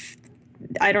if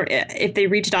they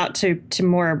reached out to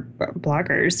more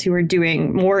bloggers who are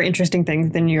doing more interesting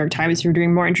things than New York Times, who are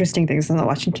doing more interesting things than the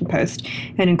Washington Post,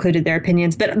 and included their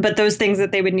opinions, but those things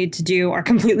that they would need to do are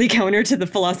completely counter to the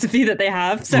philosophy that they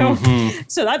have. So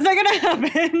so that's not going to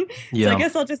happen. Yeah. So I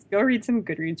guess I'll just go read some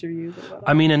Goodreads reviews.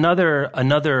 I mean, another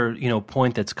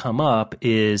point that's come up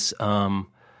is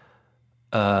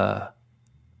that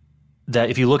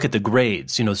if you look at the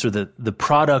grades, sort of the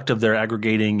product of their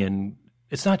aggregating, and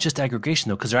it's not just aggregation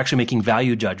though, because they're actually making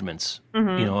value judgments,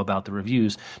 about the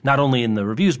reviews, not only in the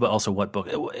reviews, but also what book.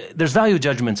 There's value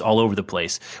judgments all over the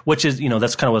place, which is,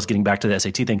 that's kind of what's getting back to the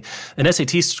SAT thing. An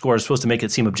SAT score is supposed to make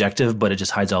it seem objective, but it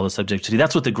just hides all the subjectivity.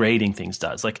 That's what the grading things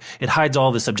does. Like, it hides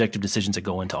all the subjective decisions that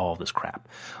go into all of this crap.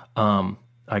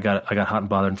 I got hot and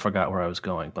bothered and forgot where I was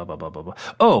going. Blah, blah, blah, blah, blah.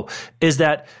 Oh, is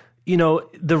that,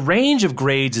 the range of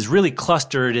grades is really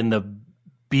clustered in the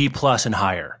B+ and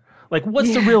higher. Like,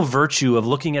 what's the real virtue of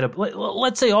looking at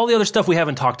let's say all the other stuff we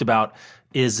haven't talked about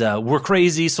is we're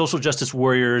crazy social justice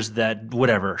warriors that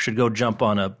whatever should go jump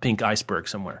on a pink iceberg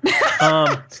somewhere.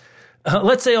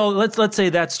 Let's say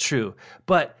that's true.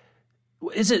 But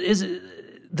is it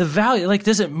the value, like,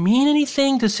 does it mean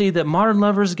anything to say that Modern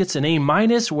Lovers gets an A-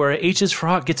 where H is for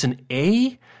Hot gets an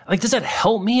A? Like, does that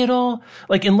help me at all?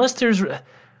 Like, unless there's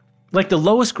like, the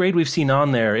lowest grade we've seen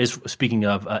on there is, speaking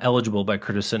of, Eligible by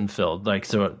Curtis Sittenfeld. Like,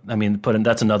 so, I mean,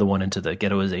 that's another one into the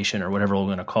ghettoization or whatever we're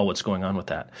going to call what's going on with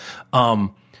that.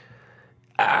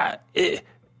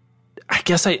 I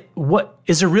guess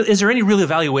is there any real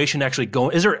evaluation actually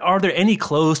going? Are there any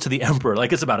clothes to the emperor?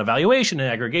 Like, it's about evaluation and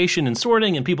aggregation and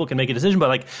sorting, and people can make a decision. But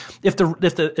like, if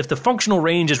the functional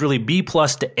range is really B+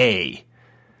 to A,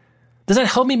 does that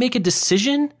help me make a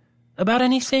decision about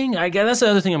anything? I guess that's the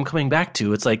other thing I'm coming back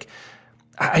to. It's like,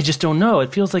 I just don't know.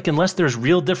 It feels like unless there's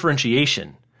real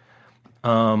differentiation,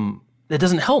 it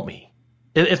doesn't help me.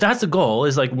 If that's the goal,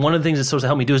 is like one of the things it's supposed to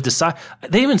help me do is decide.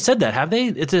 They even said that, have they?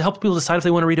 It's to help people decide if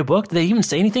they want to read a book. Did they even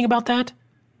say anything about that?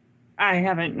 I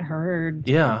haven't heard.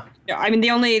 Yeah. I mean,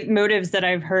 the only motives that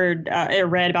I've heard or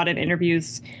read about in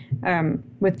interviews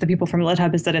with the people from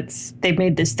LitHub is that they've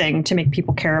made this thing to make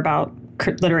people care about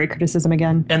literary criticism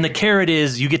again. And the carrot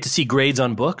is you get to see grades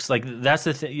on books. Like, that's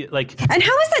the thing. Like, and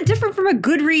how is that different from a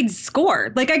Goodreads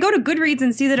score? Like, I go to Goodreads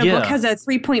and see that a book has a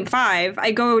 3.5.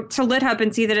 I go to LitHub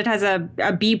and see that it has a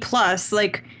B+.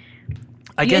 Like,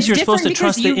 I guess you're supposed to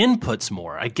trust the inputs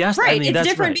more. I guess. Right. I mean, it's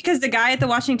different right. because the guy at the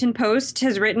Washington Post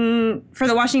has written for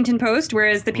the Washington Post,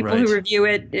 whereas the people who review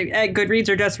it at Goodreads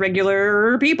are just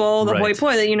regular people, the hoi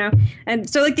polloi, And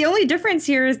so, like, the only difference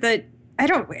here is that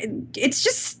it's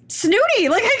just snooty.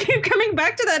 Like, I keep coming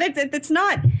back to that. It's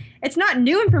not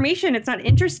new information. It's not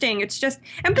interesting. It's just,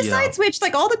 and besides which,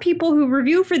 like, all the people who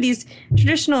review for these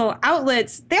traditional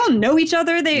outlets, they all know each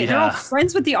other. They're all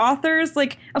friends with the authors.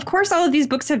 Like, of course, all of these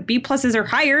books have B+ or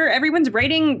higher. Everyone's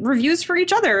writing reviews for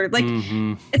each other. Like,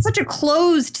 it's such a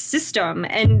closed system,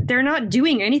 and they're not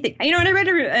doing anything. And I read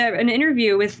an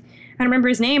interview with, I don't remember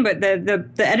his name, but the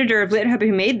editor of LitHub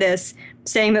who made this,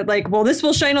 saying that, like, well, this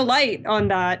will shine a light on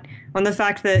the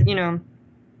fact that,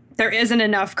 there isn't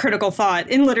enough critical thought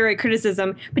in literary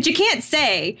criticism. But you can't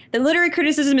say that literary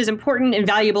criticism is important and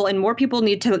valuable and more people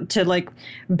need to like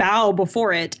bow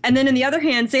before it. And then on the other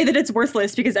hand, say that it's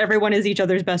worthless because everyone is each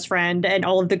other's best friend and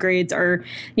all of the grades are,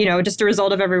 just a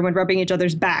result of everyone rubbing each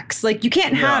other's backs. Like, you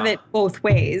can't have it both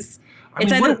ways.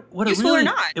 It's either useful or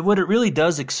not. What it really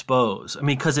does expose, I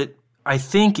mean, because I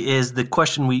think is the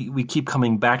question we keep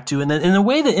coming back to, and in the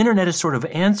way the internet is sort of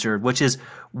answered, which is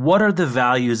what is the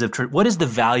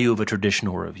value of a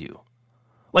traditional review?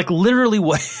 Like, literally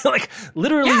what?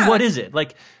 What is it?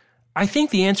 Like, I think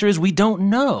the answer is we don't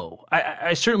know.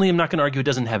 I certainly am not going to argue it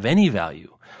doesn't have any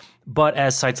value, but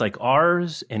as sites like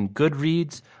ours and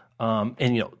Goodreads,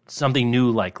 and something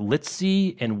new like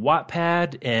Litsy and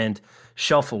Wattpad and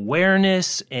Shelf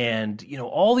Awareness and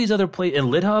all these other and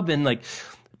LitHub and like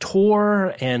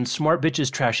Tor and Smart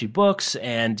Bitches Trashy Books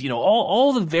and, you know,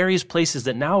 all the various places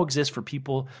that now exist for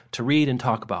people to read and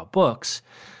talk about books.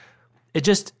 It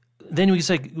just, then it's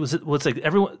like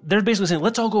everyone, they're basically saying,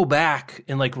 let's all go back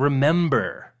and like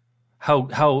remember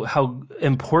how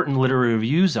important literary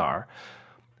reviews are.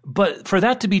 But for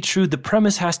that to be true, the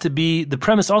premise also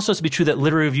has to be true that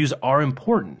literary reviews are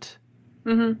important.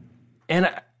 Mm-hmm.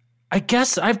 And I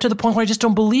guess I've to the point where I just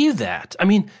don't believe that. I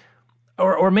mean,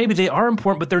 or maybe they are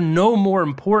important, but they're no more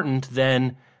important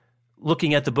than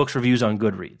looking at the book's reviews on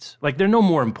Goodreads. Like, they're no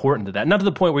more important to that. Not to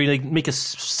the point where you like make a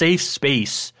safe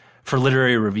space for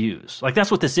literary reviews. Like,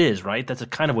 that's what this is, right? That's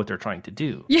kind of what they're trying to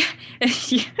do. Yeah.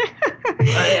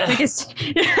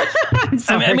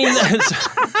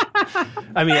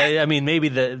 I mean, maybe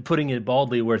putting it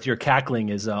baldly, where you're cackling,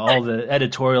 is all the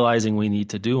editorializing we need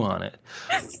to do on it.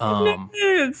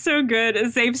 It's so good.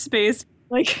 A safe space,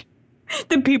 like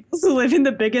the people who live in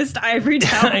the biggest ivory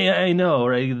tower. I know,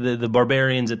 right? The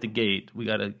barbarians at the gate. We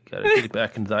gotta get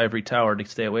back into the ivory tower to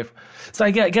stay away from. So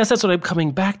I guess that's what I'm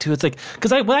coming back to. It's like,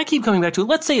 because when I keep coming back to it,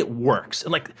 let's say it works,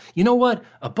 and like, you know what?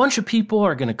 A bunch of people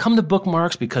are going to come to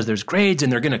Bookmarks because there's grades, and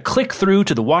they're going to click through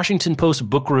to the Washington Post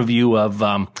book review of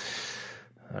the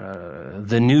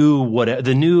new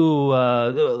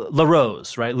La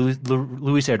Rose, right?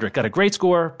 Louise Erdrich got a great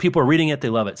score. People are reading it. They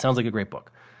love it. Sounds like a great book.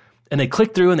 And they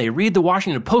click through and they read the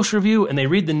Washington Post review and they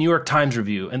read the New York Times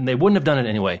review, and they wouldn't have done it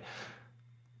anyway.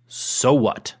 So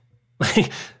what?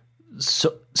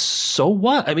 So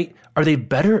what? I mean, are they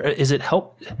better? Is it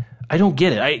help? I don't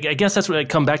get it. I guess that's what I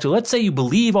come back to. Let's say you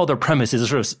believe all their premises,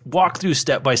 sort of walk through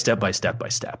step by step,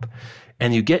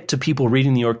 and you get to people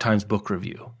reading the New York Times book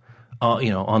review,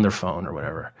 on their phone or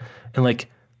whatever,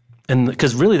 and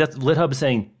because really that's LitHub is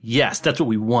saying, yes, that's what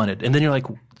we wanted, and then you're like,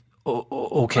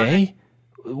 okay.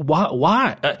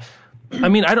 Why? I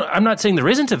mean, I'm not saying there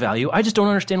isn't a value. I just don't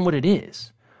understand what it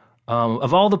is.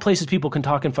 Of all the places people can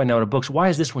talk and find out of books, why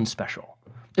is this one special?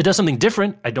 It does something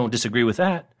different. I don't disagree with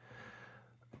that.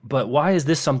 But why is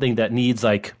this something that needs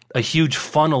like a huge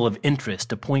funnel of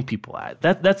interest to point people at?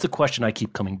 That's the question I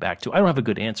keep coming back to. I don't have a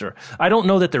good answer. I don't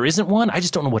know that there isn't one. I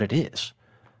just don't know what it is.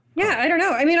 Yeah, I don't know.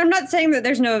 I mean, I'm not saying that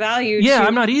there's no value. Yeah,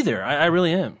 I'm not either. I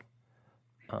really am.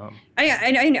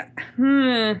 I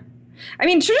know. I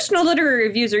mean, traditional literary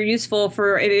reviews are useful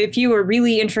for if you are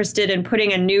really interested in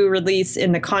putting a new release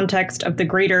in the context of the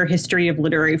greater history of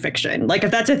literary fiction. Like,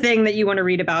 if that's a thing that you want to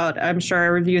read about, I'm sure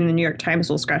a review in the New York Times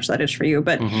will scratch that itch for you.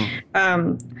 But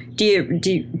do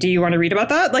you want to read about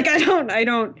that? Like, I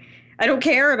don't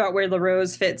care about where La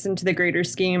Rose fits into the greater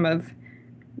scheme of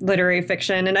literary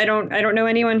fiction, and I don't know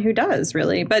anyone who does,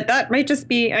 really. But that might just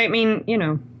be, I mean, you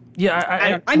know.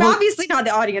 Yeah, I'm obviously not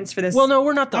the audience for this. Well, no,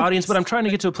 we're not the audience, but I'm trying to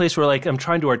get to a place where, like, I'm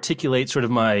trying to articulate sort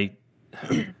of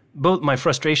both my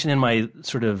frustration and my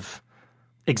sort of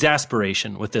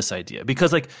exasperation with this idea.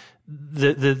 Because, like,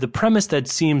 the premise that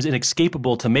seems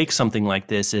inescapable to make something like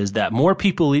this is that more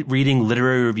people reading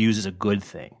literary reviews is a good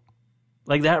thing.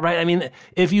 Like that, right? I mean,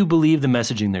 if you believe the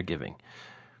messaging they're giving.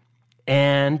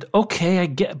 And, okay, I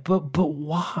get, but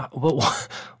why?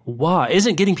 Why?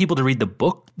 Isn't getting people to read the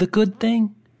book the good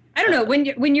thing? I don't know.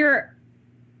 When you're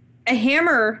a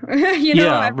hammer,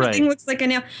 everything looks like a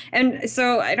nail. And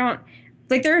so I don't,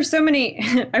 like, there are so many,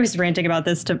 I was ranting about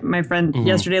this to my friend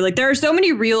yesterday. Like, there are so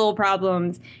many real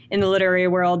problems in the literary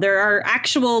world. There are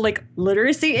actual, like,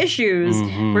 literacy issues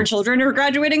where children are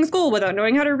graduating school without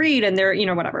knowing how to read, and they're,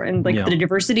 whatever. And, like, the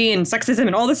diversity and sexism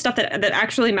and all this stuff that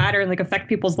actually matter and, like, affect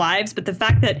people's lives. But the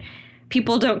fact that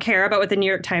people don't care about what the New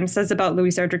York Times says about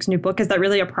Louise Erdrich's new book, is that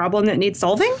really a problem that needs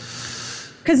solving?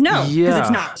 Because it's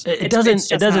not. It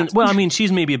doesn't. Not. Well, I mean,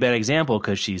 she's maybe a bad example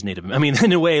because she's Native. I mean,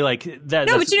 in a way, like that.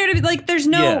 No, but you know what I mean? Like, there's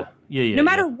no. No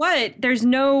matter what, there's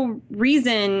no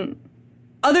reason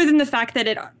other than the fact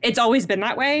that it's always been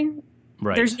that way.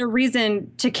 Right. There's no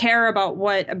reason to care about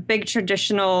what a big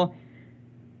traditional,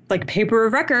 like, paper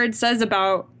of record says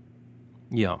about.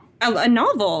 Yeah. A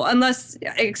novel,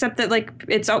 except that, like,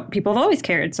 people have always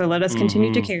cared. So let us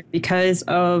continue to care because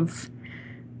of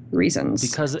reasons.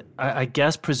 Because I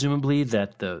guess presumably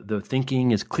that the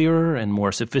thinking is clearer and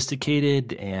more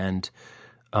sophisticated, and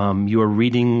your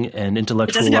reading and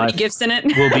intellectual life have any gifts in it.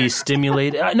 will be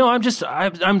stimulated. No, I'm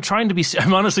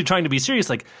honestly trying to be serious.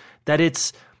 Like, that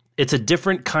it's a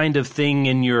different kind of thing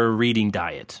in your reading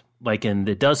diet. Like, and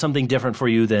it does something different for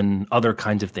you than other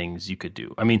kinds of things you could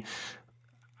do. I mean,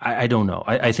 I don't know.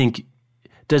 I think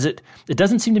it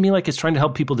doesn't seem to me like it's trying to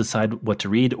help people decide what to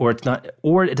read, or it's not,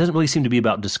 or it doesn't really seem to be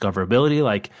about discoverability.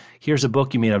 Like, here's a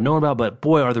book you may not have known about, but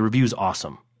boy, are the reviews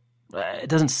awesome. It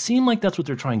doesn't seem like that's what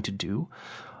they're trying to do.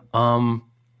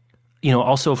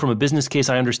 also from a business case,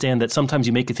 I understand that sometimes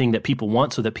you make a thing that people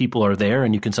want so that people are there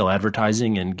and you can sell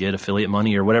advertising and get affiliate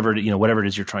money or whatever it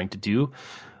is you're trying to do.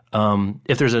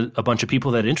 If there's a bunch of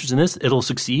people that are interested in this, it'll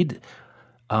succeed.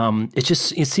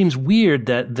 It seems weird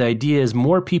that the idea is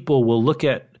more people will look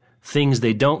at things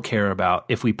they don't care about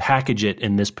if we package it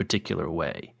in this particular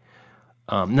way.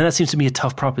 And that seems to me a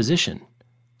tough proposition.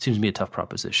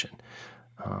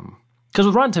 Because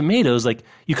with Rotten Tomatoes, like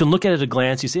you can look at it at a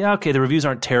glance, you say, okay, the reviews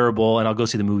aren't terrible, and I'll go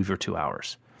see the movie for 2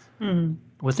 hours.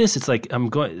 With this, it's like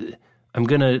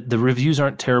the reviews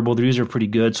aren't terrible, the reviews are pretty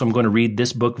good, so I'm going to read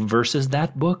this book versus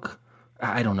that book.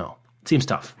 I don't know. It seems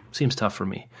tough. For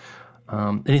me.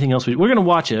 Anything else? We're going to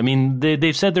watch it. I mean,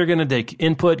 they've said they're going to take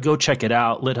input. Go check it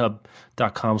out.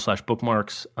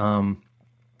 lithub.com/bookmarks.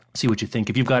 See what you think.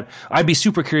 I'd be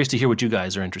super curious to hear what you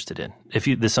guys are interested in. If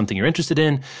there's something you're interested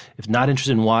in, if not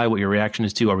interested in why, what your reaction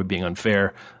is to, are we being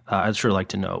unfair? I'd sure like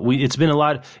to know. It's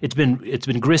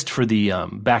been grist for the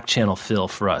back channel fill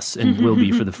for us and will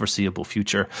be for the foreseeable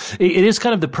future. It is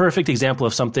kind of the perfect example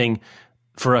of something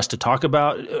for us to talk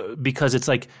about because it's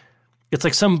like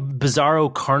some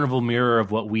bizarro carnival mirror of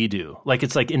what we do. Like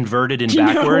it's like inverted and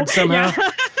backwards somehow.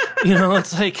 Yeah.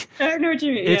 It's like I know what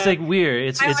you mean. It's like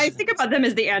weird. I think about them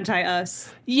as the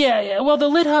anti-us. Yeah. Well, the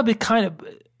Lit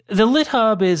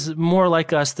Hub is more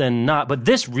like us than not, but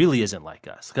this really isn't like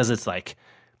us because it's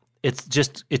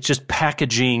just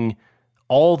packaging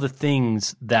all the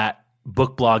things that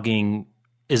book blogging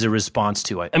is a response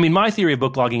to. I mean, my theory of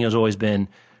book blogging has always been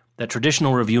that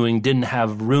traditional reviewing didn't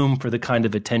have room for the kind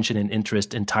of attention and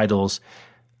interest in titles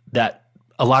that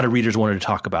a lot of readers wanted to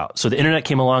talk about. So the internet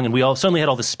came along and we all suddenly had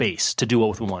all the space to do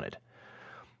what we wanted.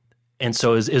 And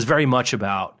so it was very much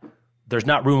about there's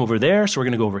not room over there, so we're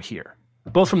going to go over here.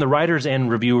 Both from the writers and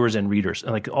reviewers and readers.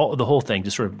 And the whole thing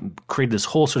just sort of created this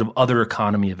whole sort of other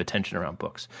economy of attention around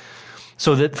books.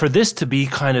 So that for this to be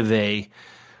kind of the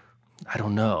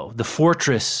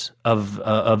fortress of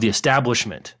the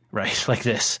establishment, right? Like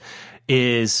this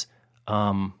is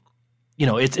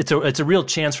it's a real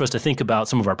chance for us to think about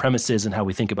some of our premises and how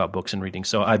we think about books and reading.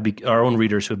 So our own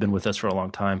readers who have been with us for a long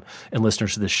time and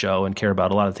listeners to this show and care about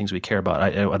a lot of things we care about,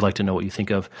 I'd like to know what you think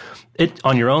of it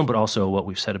on your own, but also what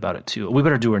we've said about it too. We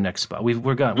better do our next spot.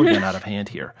 We're getting out of hand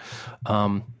here.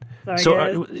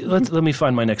 Let me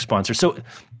find my next sponsor. So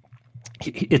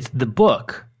it's the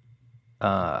book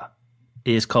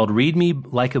is called Read Me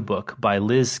Like a Book by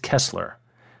Liz Kessler.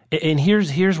 And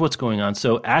here's what's going on.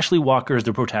 So Ashley Walker is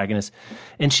the protagonist,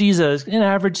 and she's an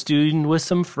average student with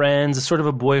some friends, a sort of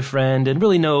a boyfriend, and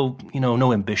really no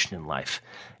ambition in life.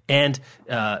 And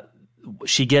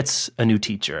she gets a new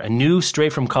teacher, a new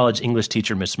straight from college English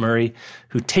teacher, Miss Murray,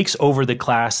 who takes over the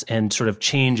class and sort of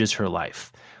changes her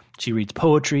life. She reads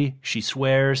poetry, she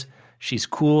swears, she's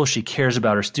cool, she cares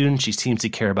about her students, she seems to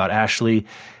care about Ashley.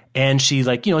 And she's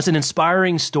it's an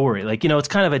inspiring story. It's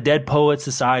kind of a Dead Poets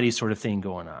Society sort of thing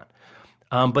going on.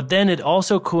 But then it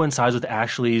also coincides with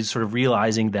Ashley sort of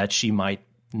realizing that she might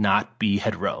not be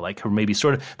hetero.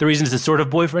 The reason it's a sort of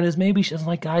boyfriend is maybe she doesn't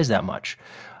like guys that much.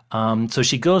 So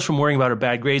she goes from worrying about her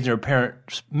bad grades and her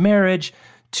parents' marriage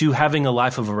to having a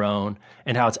life of her own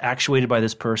and how it's actuated by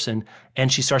this person. And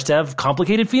she starts to have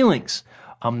complicated feelings.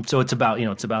 So it's about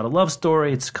a love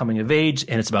story, it's coming of age,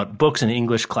 and it's about books in an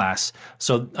English class.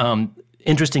 So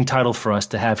interesting title for us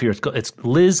to have here. It's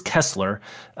Liz Kessler,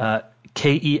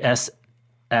 Kessler.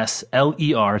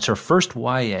 It's her first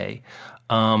YA.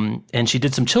 And she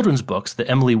did some children's books, the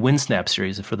Emily Winsnap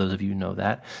series, for those of you who know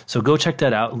that. So go check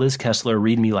that out. Liz Kessler,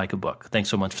 Read Me Like a Book. Thanks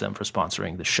so much for them for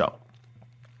sponsoring the show.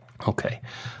 Okay.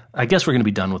 I guess we're going to be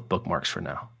done with bookmarks for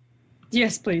now.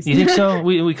 Yes, please. You think so?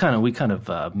 We kind of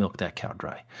milked that cow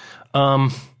dry.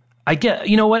 I get.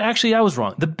 You know what? Actually, I was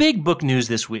wrong. The big book news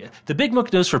this week, the big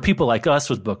book news for people like us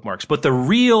was bookmarks, but the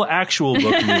real actual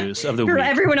book news of the week, for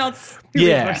everyone else,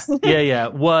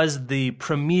 was the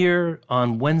premiere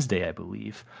on Wednesday, I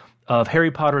believe, of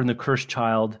Harry Potter and the Cursed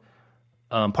Child,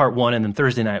 Part 1, and then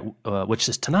Thursday night, which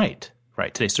is tonight.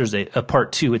 Right, today's Thursday.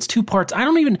 Part 2. It's 2 parts.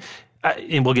 And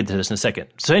we'll get to this in a second.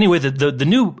 So anyway, the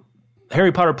new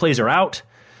Harry Potter plays are out.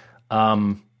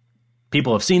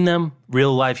 People have seen them,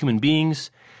 real live human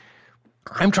beings.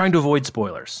 I'm trying to avoid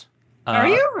spoilers. Are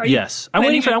you? Yes. I'm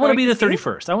waiting for. I want to be the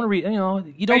 31st. I want to read. You don't.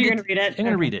 Are you going to read it? I'm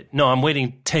going to read it. No, I'm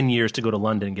waiting 10 years to go to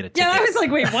London and get a ticket. Yeah, I was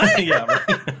like, wait, what? Yeah, right.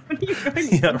 What are you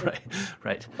going? Yeah,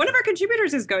 right. One of our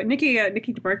contributors is going. Nikki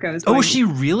DeMarco is going. Oh, is she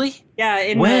really?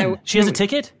 Yeah. When she has a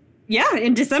ticket? Yeah,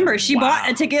 in December. She bought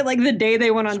a ticket the day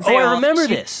they went on sale. Oh, I remember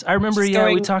this. I remember.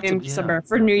 Yeah, we talked in December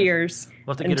for New Year's.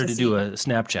 We'll have to get her to do a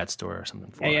Snapchat story or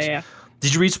something for us. Yeah.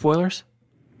 Did you read spoilers?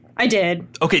 I did.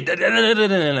 Okay.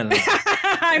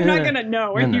 I'm not gonna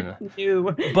know. No.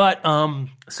 But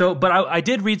I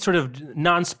did read sort of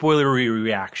non-spoilery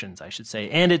reactions, I should say,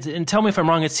 and tell me if I'm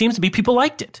wrong. It seems to be people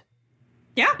liked it.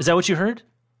 Yeah, is that what you heard?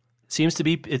 It seems to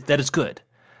be that it's good.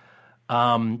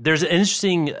 There's an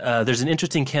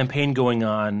interesting campaign going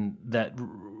on that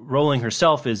Rowling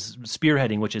herself is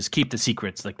spearheading, which is keep the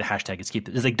secrets. Like the hashtag is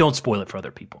it's like don't spoil it for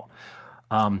other people.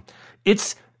 I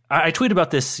tweeted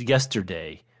about this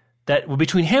yesterday. That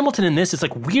between Hamilton and this, it's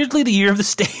like weirdly the year of the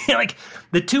stage. Like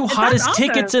the two hottest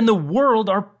tickets in the world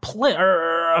are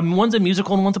one's a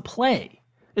musical and one's a play.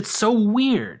 It's so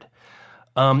weird.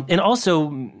 And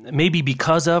also maybe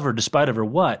because of or despite of or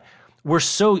what,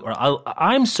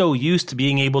 I'm so used to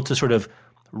being able to sort of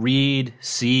read,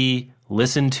 see,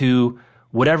 listen to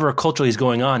whatever culturally is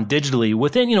going on digitally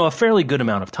within, a fairly good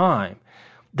amount of time.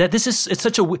 That it's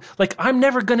such like I'm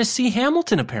never going to see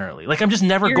Hamilton apparently. Like I'm just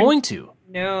never going to.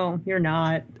 No, you're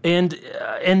not. And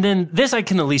then this I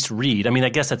can at least read. I mean, I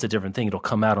guess that's a different thing. It'll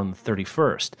come out on the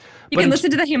 31st. You can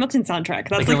listen to the Hamilton soundtrack.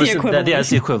 That's like the equivalent. That's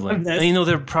the equivalent. And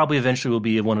there probably eventually will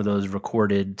be one of those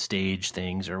recorded stage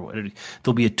things, or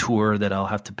there'll be a tour that I'll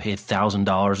have to pay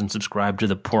 $1,000 and subscribe to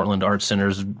the Portland Art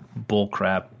Center's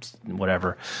bullcrap,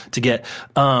 whatever, to get.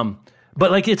 But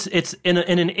like it's in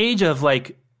an age of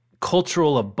like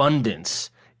cultural abundance.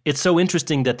 It's so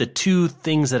interesting that the two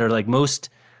things that are like most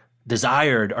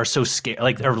desired are so scarce,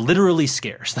 like are literally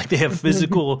scarce. Like they have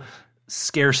physical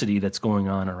scarcity that's going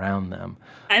on around them.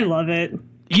 I love it.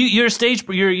 You're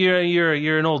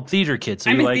an old theater kid, so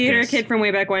I'm you a like theater this. Kid from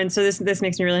way back when, so this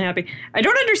makes me really happy. I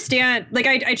don't understand. Like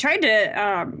I tried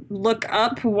to look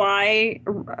up why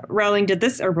Rowling did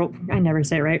this, or I never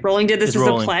say it right. Rowling did this as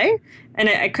a play, and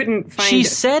I couldn't find. She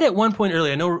said at one point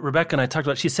earlier. I know Rebecca and I talked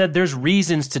about. She said there's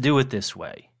reasons to do it this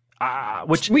way.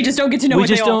 Which we just don't get to know. We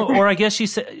just don't, or I guess she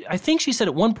said. I think she said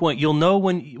at one point, you'll know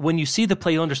when you see the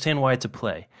play, you'll understand why it's a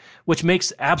play, which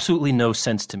makes absolutely no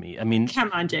sense to me. I mean,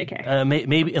 come on, J.K.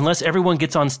 Maybe unless everyone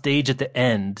gets on stage at the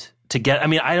end to get. I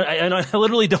mean, I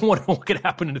literally don't want to know what could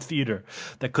happen in a theater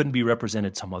that couldn't be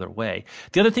represented some other way.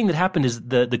 The other thing that happened is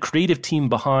the creative team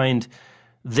behind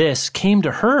this came to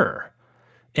her.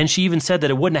 And she even said that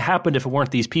it wouldn't have happened if it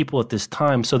weren't these people at this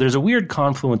time. So there's a weird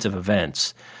confluence of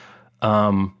events.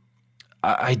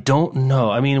 I don't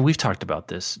know. I mean, we've talked about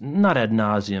this, not ad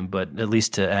nauseum, but at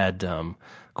least to add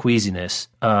queasiness.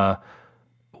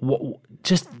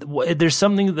 There's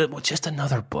something that just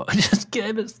another book. Just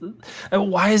give us.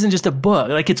 Why isn't just a book?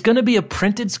 Like it's going to be a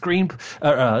printed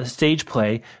stage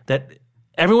play that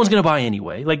everyone's going to buy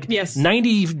anyway. Like yes.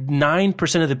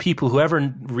 99% of the people who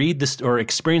ever read this or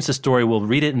experience the story will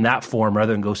read it in that form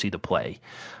rather than go see the play.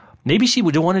 Maybe she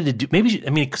would have wanted to do.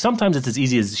 Sometimes it's as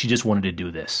easy as she just wanted to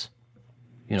do this.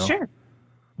 Sure.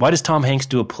 Why does Tom Hanks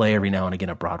do a play every now and again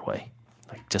at Broadway?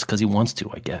 Like just because he wants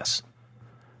to, I guess.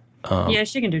 Yeah,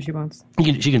 she can do what she wants.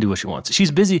 She can do what she wants.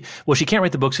 She's busy. Well, she can't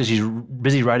write the books because she's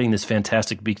busy writing this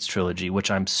Fantastic Beasts trilogy,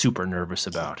 which I'm super nervous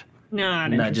about. No,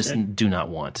 and I just do not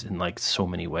want in like so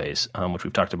many ways, which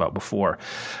we've talked about before.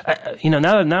 Now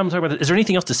I'm talking about this, is there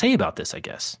anything else to say about this, I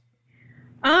guess?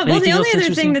 Well, the only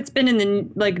other thing that's been in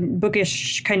the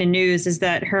bookish kind of news is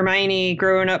that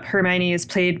growing up, Hermione is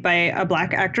played by a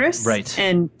black actress. Right.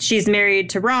 And she's married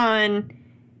to Ron,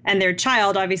 and their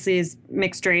child obviously is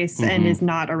mixed race and is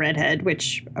not a redhead,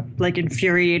 which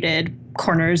infuriated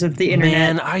corners of the internet.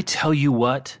 Man, I tell you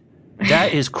what,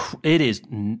 that is it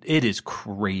is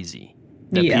crazy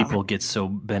that people get so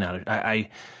bent out of it.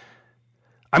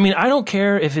 I mean, I don't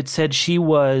care if it said she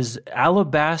was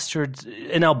alabaster,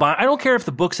 an albino. I don't care if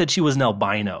the book said she was an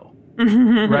albino,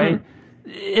 right?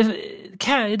 It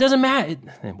doesn't matter.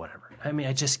 Whatever. I mean,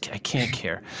 I can't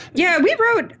care. Yeah, we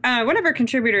wrote, one of our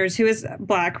contributors who is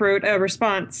black wrote a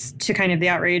response to kind of the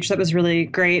outrage that was really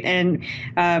great. And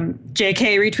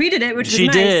JK retweeted it, which was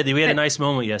nice. She did. We had a nice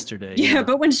moment yesterday. Yeah,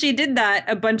 but when she did that,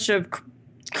 a bunch of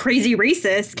crazy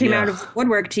racists came out of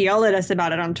woodwork to yell at us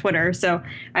about it on Twitter. So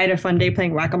I had a fun day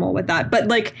playing whack-a-mole with that. But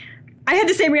I had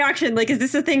the same reaction. Is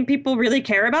this a thing people really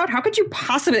care about? How could you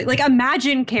possibly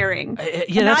imagine caring?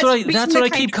 That's what I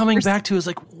keep coming back to is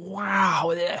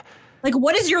wow.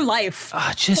 What is your life?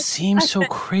 It just seems so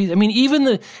crazy. I mean,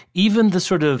 even the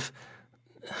sort of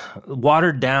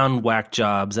watered down whack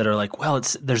jobs that are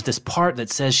there's this part that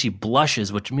says she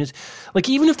blushes, which means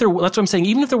even if that's what I'm saying,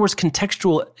 even if there was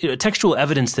textual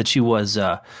evidence that she was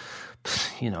the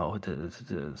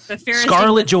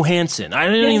Scarlett Johansson, I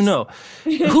don't even know.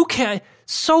 Who can?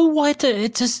 So what?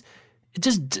 It just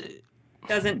doesn't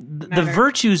matter. The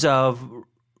virtues of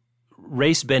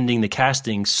race bending the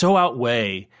casting so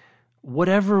outweigh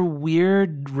whatever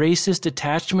weird racist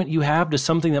attachment you have to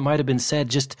something that might have been said.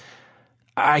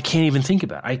 I can't even think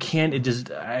about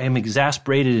it. I am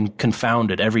exasperated and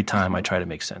confounded every time I try to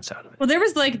make sense out of it. Well, there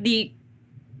was like the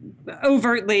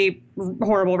overtly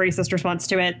horrible racist response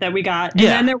to it that we got.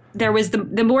 And then there was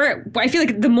the more, I feel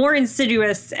like the more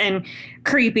insidious and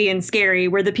creepy and scary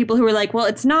were the people who were like, well,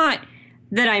 it's not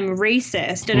that I'm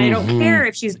racist and I don't care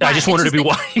if she's black. I just want her to be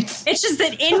white. It's just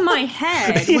that in my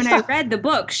head, when I read the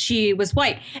book, she was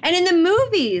white. And in the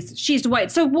movies, she's white.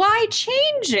 So why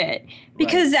change it?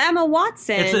 Because Emma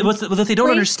Watson... What they don't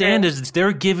understand is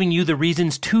they're giving you the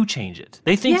reasons to change it.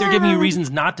 They think they're giving you reasons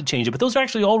not to change it, but those are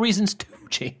actually all reasons to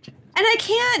change it. And I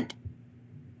can't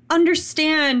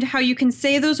understand how you can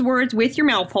say those words with your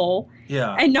mouth full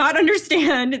and not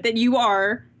understand that you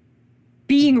are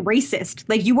being racist.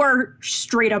 Like, you are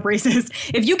straight up racist.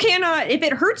 If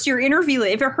it hurts your inner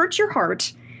feeling, if it hurts your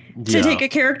heart to take a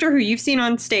character who you've seen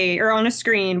on stage or on a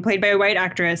screen, played by a white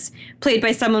actress, played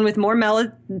by someone with more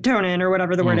melatonin or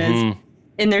whatever the word is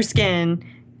in their skin,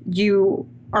 you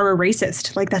are a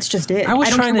racist. Like, that's just it. I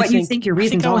don't care what you think your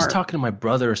reasons are. I was talking to my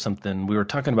brother or something. We were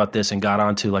talking about this and got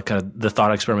onto like the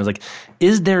thought experiment. Like,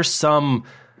 is there some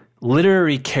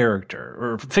literary character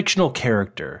or fictional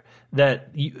character that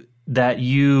you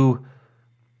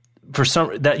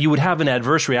would have an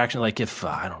adverse reaction, like if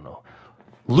I don't know,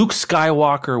 Luke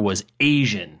Skywalker was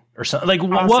Asian or something, like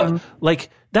awesome. What,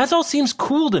 like that all seems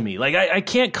cool to me. Like I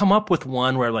can't come up with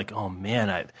one where like, oh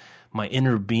man, my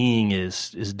inner being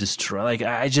is destroyed. Like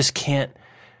I just can't.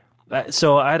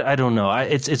 So I don't know.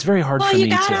 It's very hard for me to.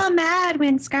 Well, you got all mad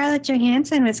when Scarlett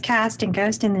Johansson was cast in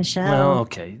Ghost in the Shell. Well,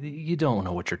 okay, you don't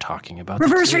know what you're talking about.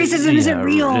 Reverse racism isn't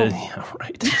real. Yeah,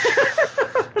 right.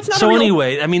 So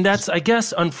anyway, I mean, that's, I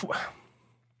guess, I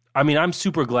mean, I'm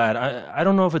super glad. I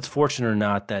don't know if it's fortunate or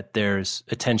not that there's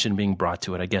attention being brought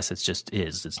to it. I guess it's just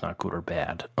is. It's not good or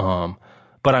bad.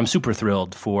 But I'm super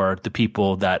thrilled for the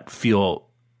people that feel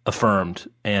affirmed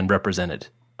and represented.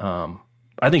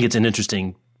 I think it's an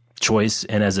interesting choice.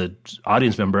 And as an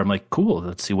audience member, I'm like, cool,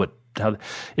 let's see how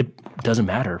it doesn't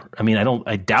matter. I mean,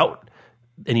 I doubt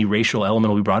any racial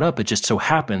element will be brought up. It just so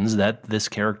happens that this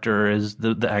character is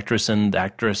the actress and the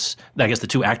actress, I guess the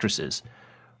two actresses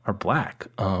are black.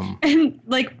 And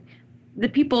like the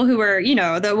people who were,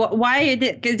 why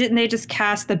didn't they just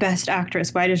cast the best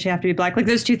actress? Why does she have to be black? Like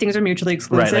those two things are mutually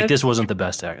exclusive. Right, like this wasn't the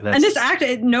best actor. And this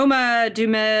actor, Noma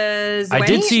Dumez. I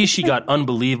did see she got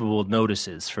unbelievable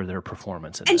notices for their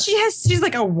performance. And she's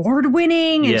like award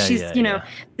winning, and she's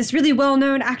this really well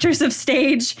known actress of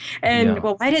stage. And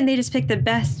well, why didn't they just pick the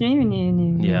best?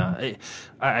 Yeah,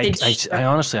 I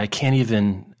honestly I can't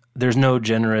even. There's no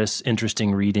generous,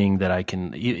 interesting reading that I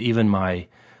can even my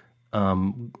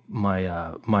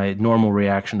normal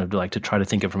reaction of to try to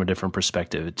think of it from a different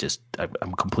perspective. It just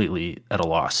I'm completely at a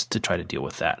loss to try to deal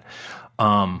with that.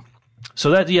 So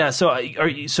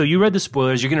you read the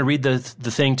spoilers. You're going to read the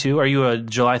thing too. Are you a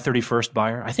July 31st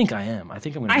buyer? I think I am. I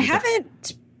think I'm going to. I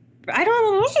haven't. I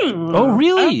don't. Oh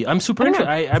really? I'm super interested.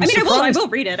 I will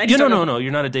read it. No.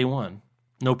 You're not a day one.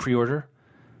 No pre-order.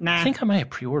 Nah. I think I might have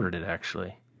pre-ordered it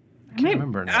actually. I can't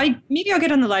remember now. Maybe I'll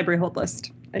get on the library hold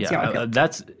list.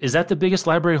 Is that the biggest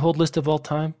library hold list of all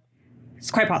time?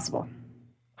 It's quite possible.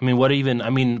 I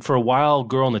mean, for a while,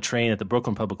 Girl on the Train at the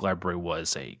Brooklyn Public Library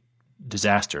was a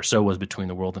disaster. So was Between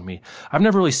the World and Me. I've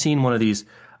never really seen one of these.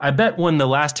 I bet when the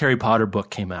last Harry Potter book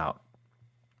came out,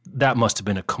 that must have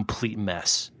been a complete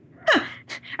mess.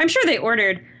 I'm sure they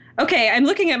ordered. Okay, I'm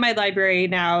looking at my library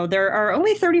now. There are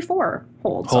only 34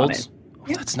 holds on it.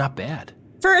 Oh, that's not bad.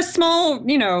 For a small,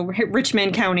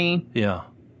 Richmond County. Yeah.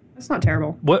 That's not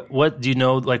terrible. What do you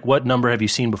know, like what number have you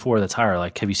seen before that's higher?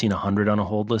 Like have you seen 100 on a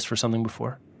hold list for something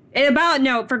before?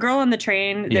 For Girl on the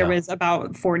Train, there was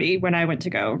about 40 when I went to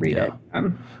go read it.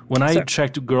 When I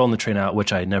checked Girl on the Train out,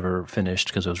 which I never finished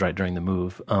because it was right during the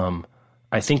move,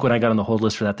 I think when I got on the hold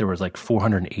list for that, there was like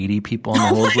 480 people on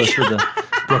the hold list for the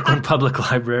Brooklyn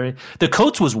Public Library. The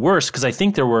Coates was worse because I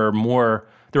think there were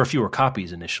fewer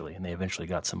copies initially, and they eventually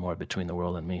got some more Between the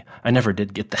World and Me. I never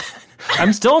did get that.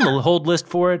 I'm still on the hold list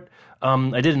for it.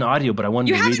 I did an audio, but I wanted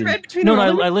to read it. You haven't read Between the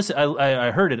World? No, I listened.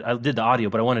 I heard it. I did the audio,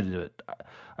 but I wanted to do it.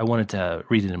 I wanted to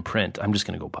read it in print. I'm just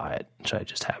going to go buy it. Should I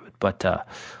just have it? But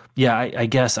I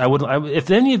guess I would. If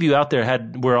any of you out there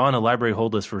were on a library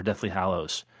hold list for Deathly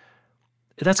Hallows,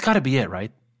 that's got to be it,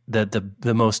 right?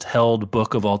 The most held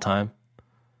book of all time.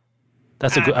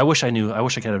 That's a good. I wish I knew. I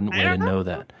wish I could have a way to know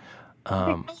that.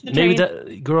 Maybe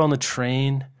that Girl on the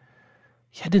Train.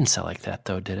 Yeah, it didn't sell like that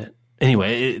though, did it?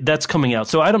 Anyway, that's coming out.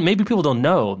 So maybe people don't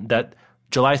know that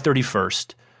July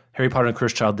 31st, Harry Potter and the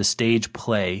Cursed Child, the stage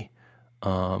play,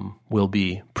 will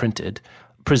be printed.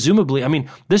 presumably, I mean,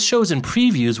 this show's in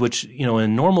previews, which, you know,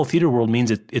 in normal theater world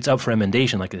means it's up for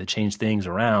emendation, like they change things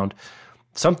around.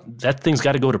 That thing's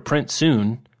got to go to print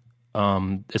soon,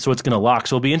 so it's going to lock.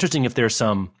 So it'll be interesting if there's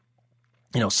some,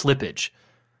 you know, slippage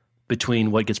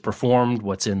between what gets performed,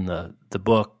 what's in the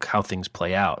book, how things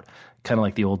play out. Kind of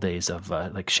like the old days of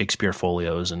like Shakespeare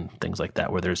folios and things like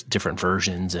that, where there's different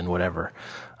versions and whatever.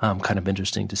 Kind of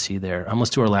interesting to see there. Let's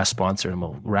do our last sponsor, and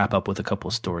we'll wrap up with a couple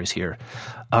of stories here.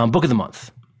 Book of the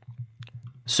month.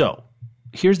 So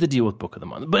here's the deal with Book of the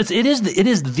Month. But it is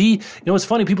the you know, it's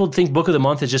funny. People think Book of the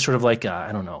Month is just sort of like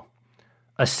I don't know,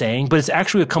 a saying, but it's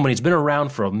actually a company. It's been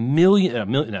around for a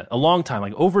long time,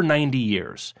 like over 90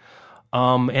 years.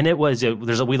 And it was,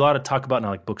 there's a lot of talk about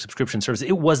now, like book subscription service.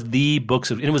 It was the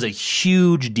and it was a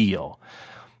huge deal.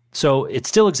 So it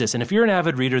still exists. And if you're an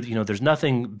avid reader, you know, there's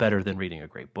nothing better than reading a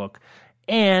great book.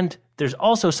 And there's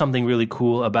also something really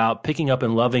cool about picking up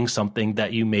and loving something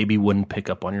that you maybe wouldn't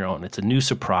pick up on your own. It's a new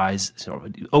surprise,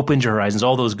 it opens your horizons,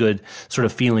 all those good sort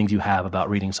of feelings you have about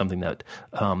reading something that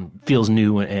feels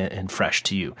new and fresh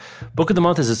to you. Book of the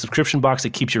Month is a subscription box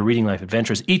that keeps your reading life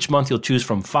adventurous. Each month you'll choose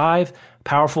from 5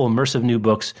 powerful, immersive new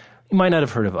books you might not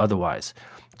have heard of otherwise.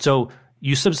 So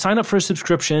you sign up for a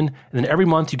subscription, and then every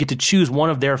month you get to choose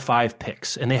one of their 5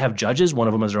 picks. And they have judges. One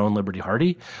of them is their own Liberty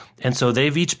Hardy. And so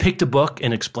they've each picked a book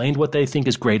and explained what they think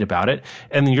is great about it.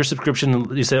 And then your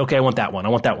subscription, you say, okay, I want that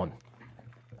one.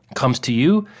 Comes to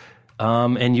you,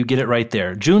 and you get it right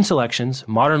there. June selections: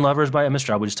 Modern Lovers by Emma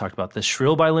Straub, we just talked about this.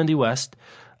 Shrill by Lindy West.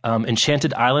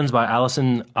 Enchanted Islands by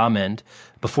Alison Amend.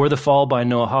 Before the Fall by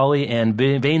Noah Hawley. And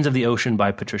Veins of the Ocean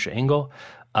by Patricia Engel.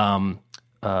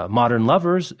 Modern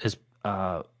Lovers is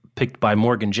picked by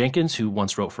Morgan Jenkins, who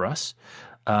once wrote for us.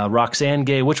 Roxane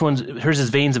Gay, hers is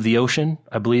Veins of the Ocean,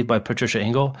 I believe, by Patricia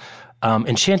Engel.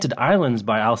 Enchanted Islands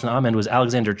by Alison Amend was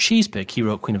Alexander Chee's pick. He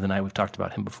wrote Queen of the Night. We've talked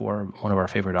about him before, one of our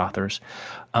favorite authors.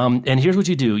 And here's what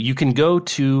you do. You can go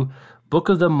to Book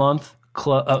of the Month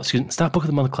Club. It's not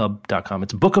bookofthemonthclub.com.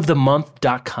 It's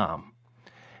bookofthemonth.com.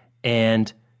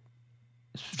 And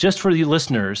just for the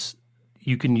listeners,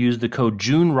 you can use the code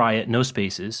JuneRiot, no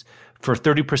spaces, for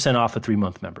 30% off a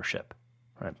 3-month membership.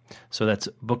 Right. So that's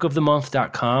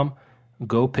bookofthemonth.com.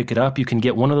 Go pick it up. You can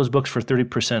get one of those books for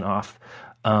 30% off.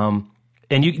 And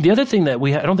the other thing that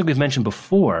I don't think we've mentioned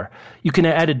before, you can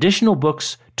add additional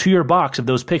books to your box of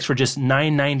those picks for just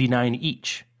 $9.99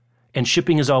 each. And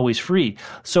shipping is always free.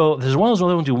 So if there's one of those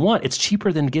other ones you want, it's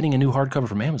cheaper than getting a new hardcover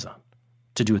from Amazon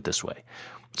to do it this way.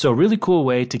 So a really cool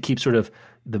way to keep sort of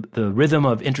the rhythm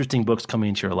of interesting books coming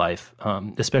into your life,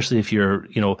 especially if you're,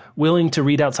 you know, willing to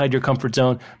read outside your comfort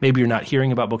zone. Maybe you're not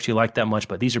hearing about books you like that much,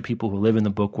 but these are people who live in the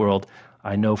book world.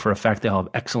 I know for a fact they'll have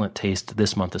excellent taste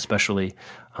this month, especially.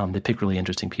 They pick really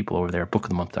interesting people over there at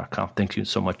bookofthemonth.com. Thank you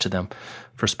so much to them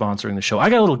for sponsoring the show.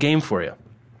 I got a little game for you.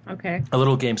 Okay. A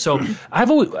little game. So I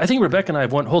think Rebecca and I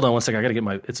have one. Hold on one second. I got to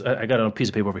get I got a piece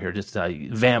of paper over here. Just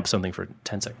vamp something for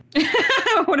 10 seconds.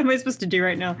 What am I supposed to do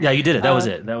right now? Yeah, you did it. That was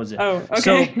it. Oh,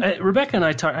 okay. So Rebecca and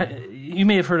I you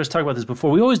may have heard us talk about this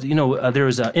before. We always, you know, there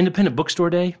was an Independent Bookstore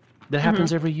Day that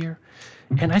happens every year.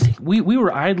 And I think we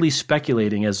were idly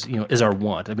speculating, as you know, is our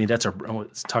want. I mean, let's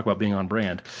talk about being on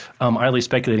brand. Idly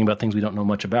speculating about things we don't know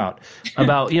much about.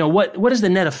 About, you know, what is the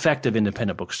net effect of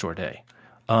Independent Bookstore Day?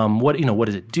 What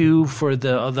does it do for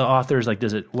the authors? Like,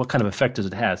 what kind of effect does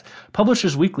it have?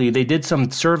 Publishers Weekly, they did some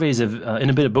surveys of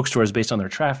independent bookstores based on their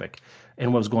traffic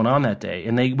and what was going on that day,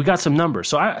 and we got some numbers.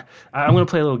 So I'm going to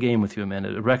play a little game with you, Amanda.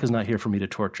 Rebecca's not here for me to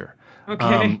torture.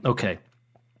 Okay. Okay.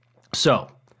 So,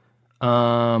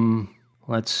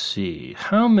 let's see.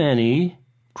 How many?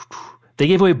 They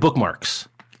gave away bookmarks.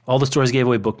 All the stores gave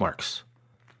away bookmarks.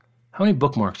 How many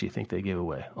bookmarks do you think they gave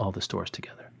away? All the stores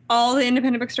together. All the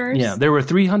independent bookstores? Yeah, there were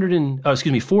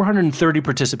 430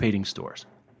 participating stores.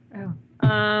 Oh.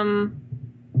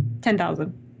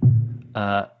 10,000.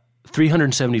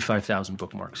 375,000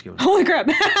 bookmarks given. Holy crap.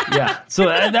 Yeah. So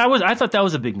I thought that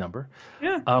was a big number.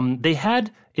 Yeah. They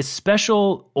had a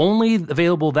special, only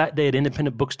available that day at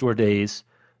Independent Bookstore Days,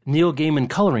 Neil Gaiman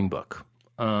coloring book.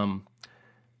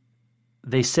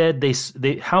 They said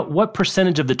what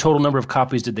percentage of the total number of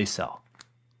copies did they sell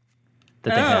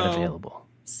that they had available?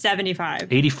 75.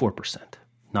 84%.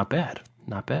 Not bad.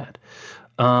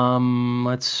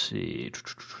 Let's see.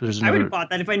 I would have bought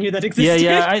that if I knew that existed.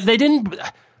 Yeah. They didn't.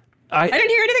 I didn't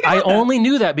hear anything about that. I only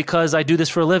knew that because I do this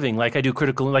for a living. Like I do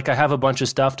critical. Like I have a bunch of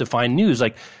stuff to find news.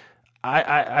 Like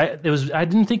I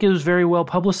didn't think it was very well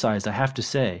publicized, I have to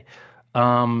say.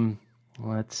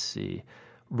 Let's see.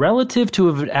 Relative to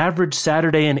an average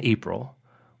Saturday in April,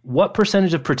 what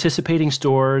percentage of participating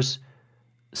stores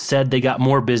said they got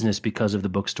more business because of the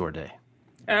bookstore day?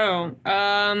 Oh,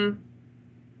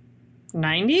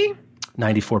 90?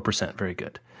 94%. Very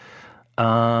good.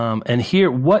 And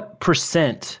here, what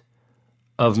percent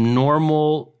of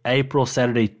normal April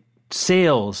Saturday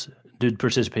sales did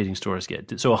participating stores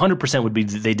get? So 100% would be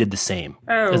they did the same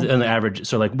as on the average.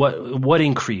 So like what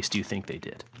increase do you think they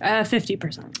did?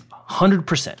 50%.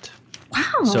 100%.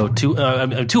 Wow. So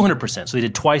 200%. So they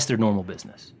did twice their normal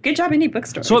business. Good job, indie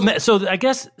bookstores. So I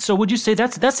guess, so would you say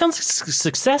that sounds like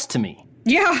success to me?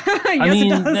 Yeah. Yes, it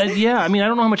does. I mean, I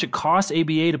don't know how much it costs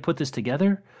ABA to put this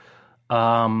together.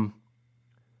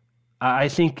 I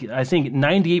think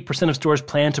 98% of stores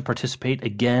plan to participate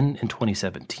again in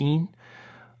 2017.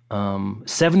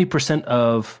 70%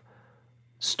 of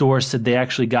stores said they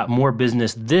actually got more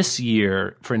business this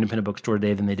year for Independent Bookstore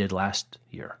Day than they did last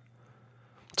year.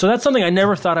 So that's something I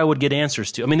never thought I would get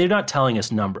answers to. I mean, they're not telling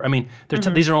us number. I mean,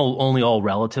 these are only all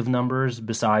relative numbers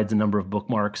besides the number of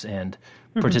bookmarks and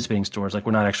participating stores. Like,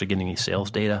 we're not actually getting any sales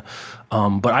data.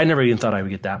 But I never even thought I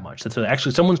would get that much. So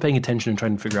actually, someone's paying attention and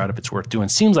trying to figure out if it's worth doing.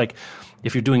 Seems like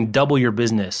if you're doing double your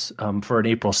business for an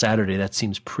April Saturday, that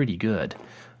seems pretty good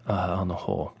on the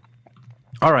whole.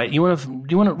 All right, do you want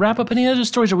to wrap up any other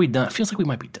stories? Or are we done? It feels like we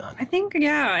might be done. I think,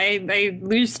 I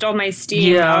loosed all my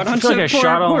steam. Yeah, I feel like I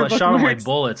shot all my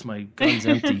bullets. My gun's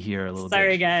empty here a little bit.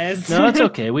 Sorry, guys. No, that's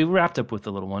okay. We wrapped up with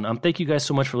a little one. Thank you guys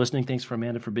so much for listening. Thanks for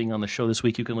Amanda for being on the show this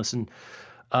week. You can listen,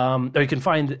 or you can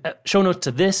find show notes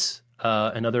to this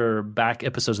and other back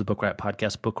episodes of the Book Riot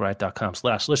podcast,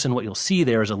 bookriot.com/listen. What you'll see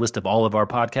there is a list of all of our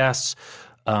podcasts.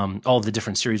 All of the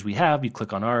different series we have. You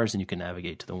click on ours and you can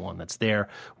navigate to the one that's there.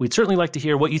 We'd certainly like to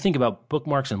hear what you think about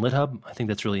bookmarks and LitHub. I think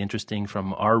that's really interesting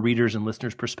from our readers and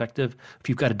listeners' perspective. If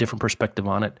you've got a different perspective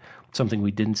on it, something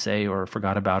we didn't say or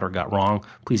forgot about or got wrong,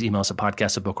 please email us at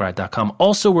podcast@bookriot.com.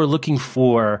 Also, we're looking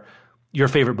for your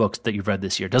favorite books that you've read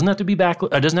this year. Doesn't have to be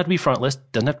doesn't have to be front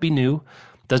list, doesn't have to be new,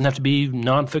 doesn't have to be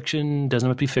nonfiction, doesn't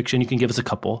have to be fiction. You can give us a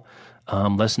couple.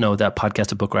 Let us know that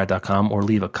podcast@bookriot.com or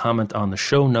leave a comment on the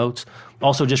show notes.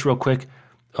 Also, just real quick,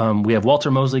 we have Walter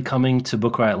Mosley coming to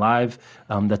Book Riot Live.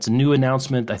 That's a new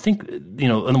announcement, I think, in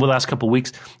the last couple of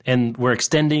weeks. And we're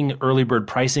extending early bird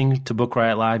pricing to Book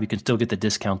Riot Live. You can still get the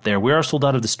discount there. We are sold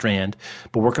out of the Strand,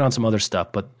 but working on some other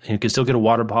stuff. But you can still get a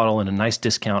water bottle and a nice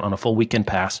discount on a full weekend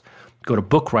pass. Go to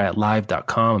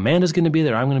bookriotlive.com. Amanda's going to be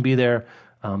there. I'm going to be there.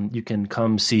 You can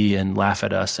come see and laugh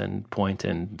at us and point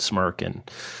and smirk and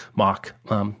mock,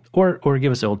 or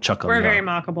give us an old chuckle. We're very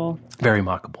mockable. Very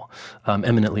mockable.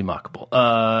 Eminently mockable.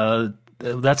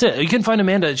 That's it. You can find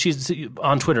Amanda. She's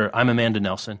on Twitter. I'm Amanda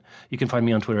Nelson. You can find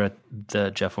me on Twitter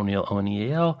at Jeff O'Neill,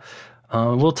 O'Neal.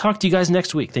 We'll talk to you guys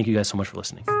next week. Thank you guys so much for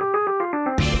listening.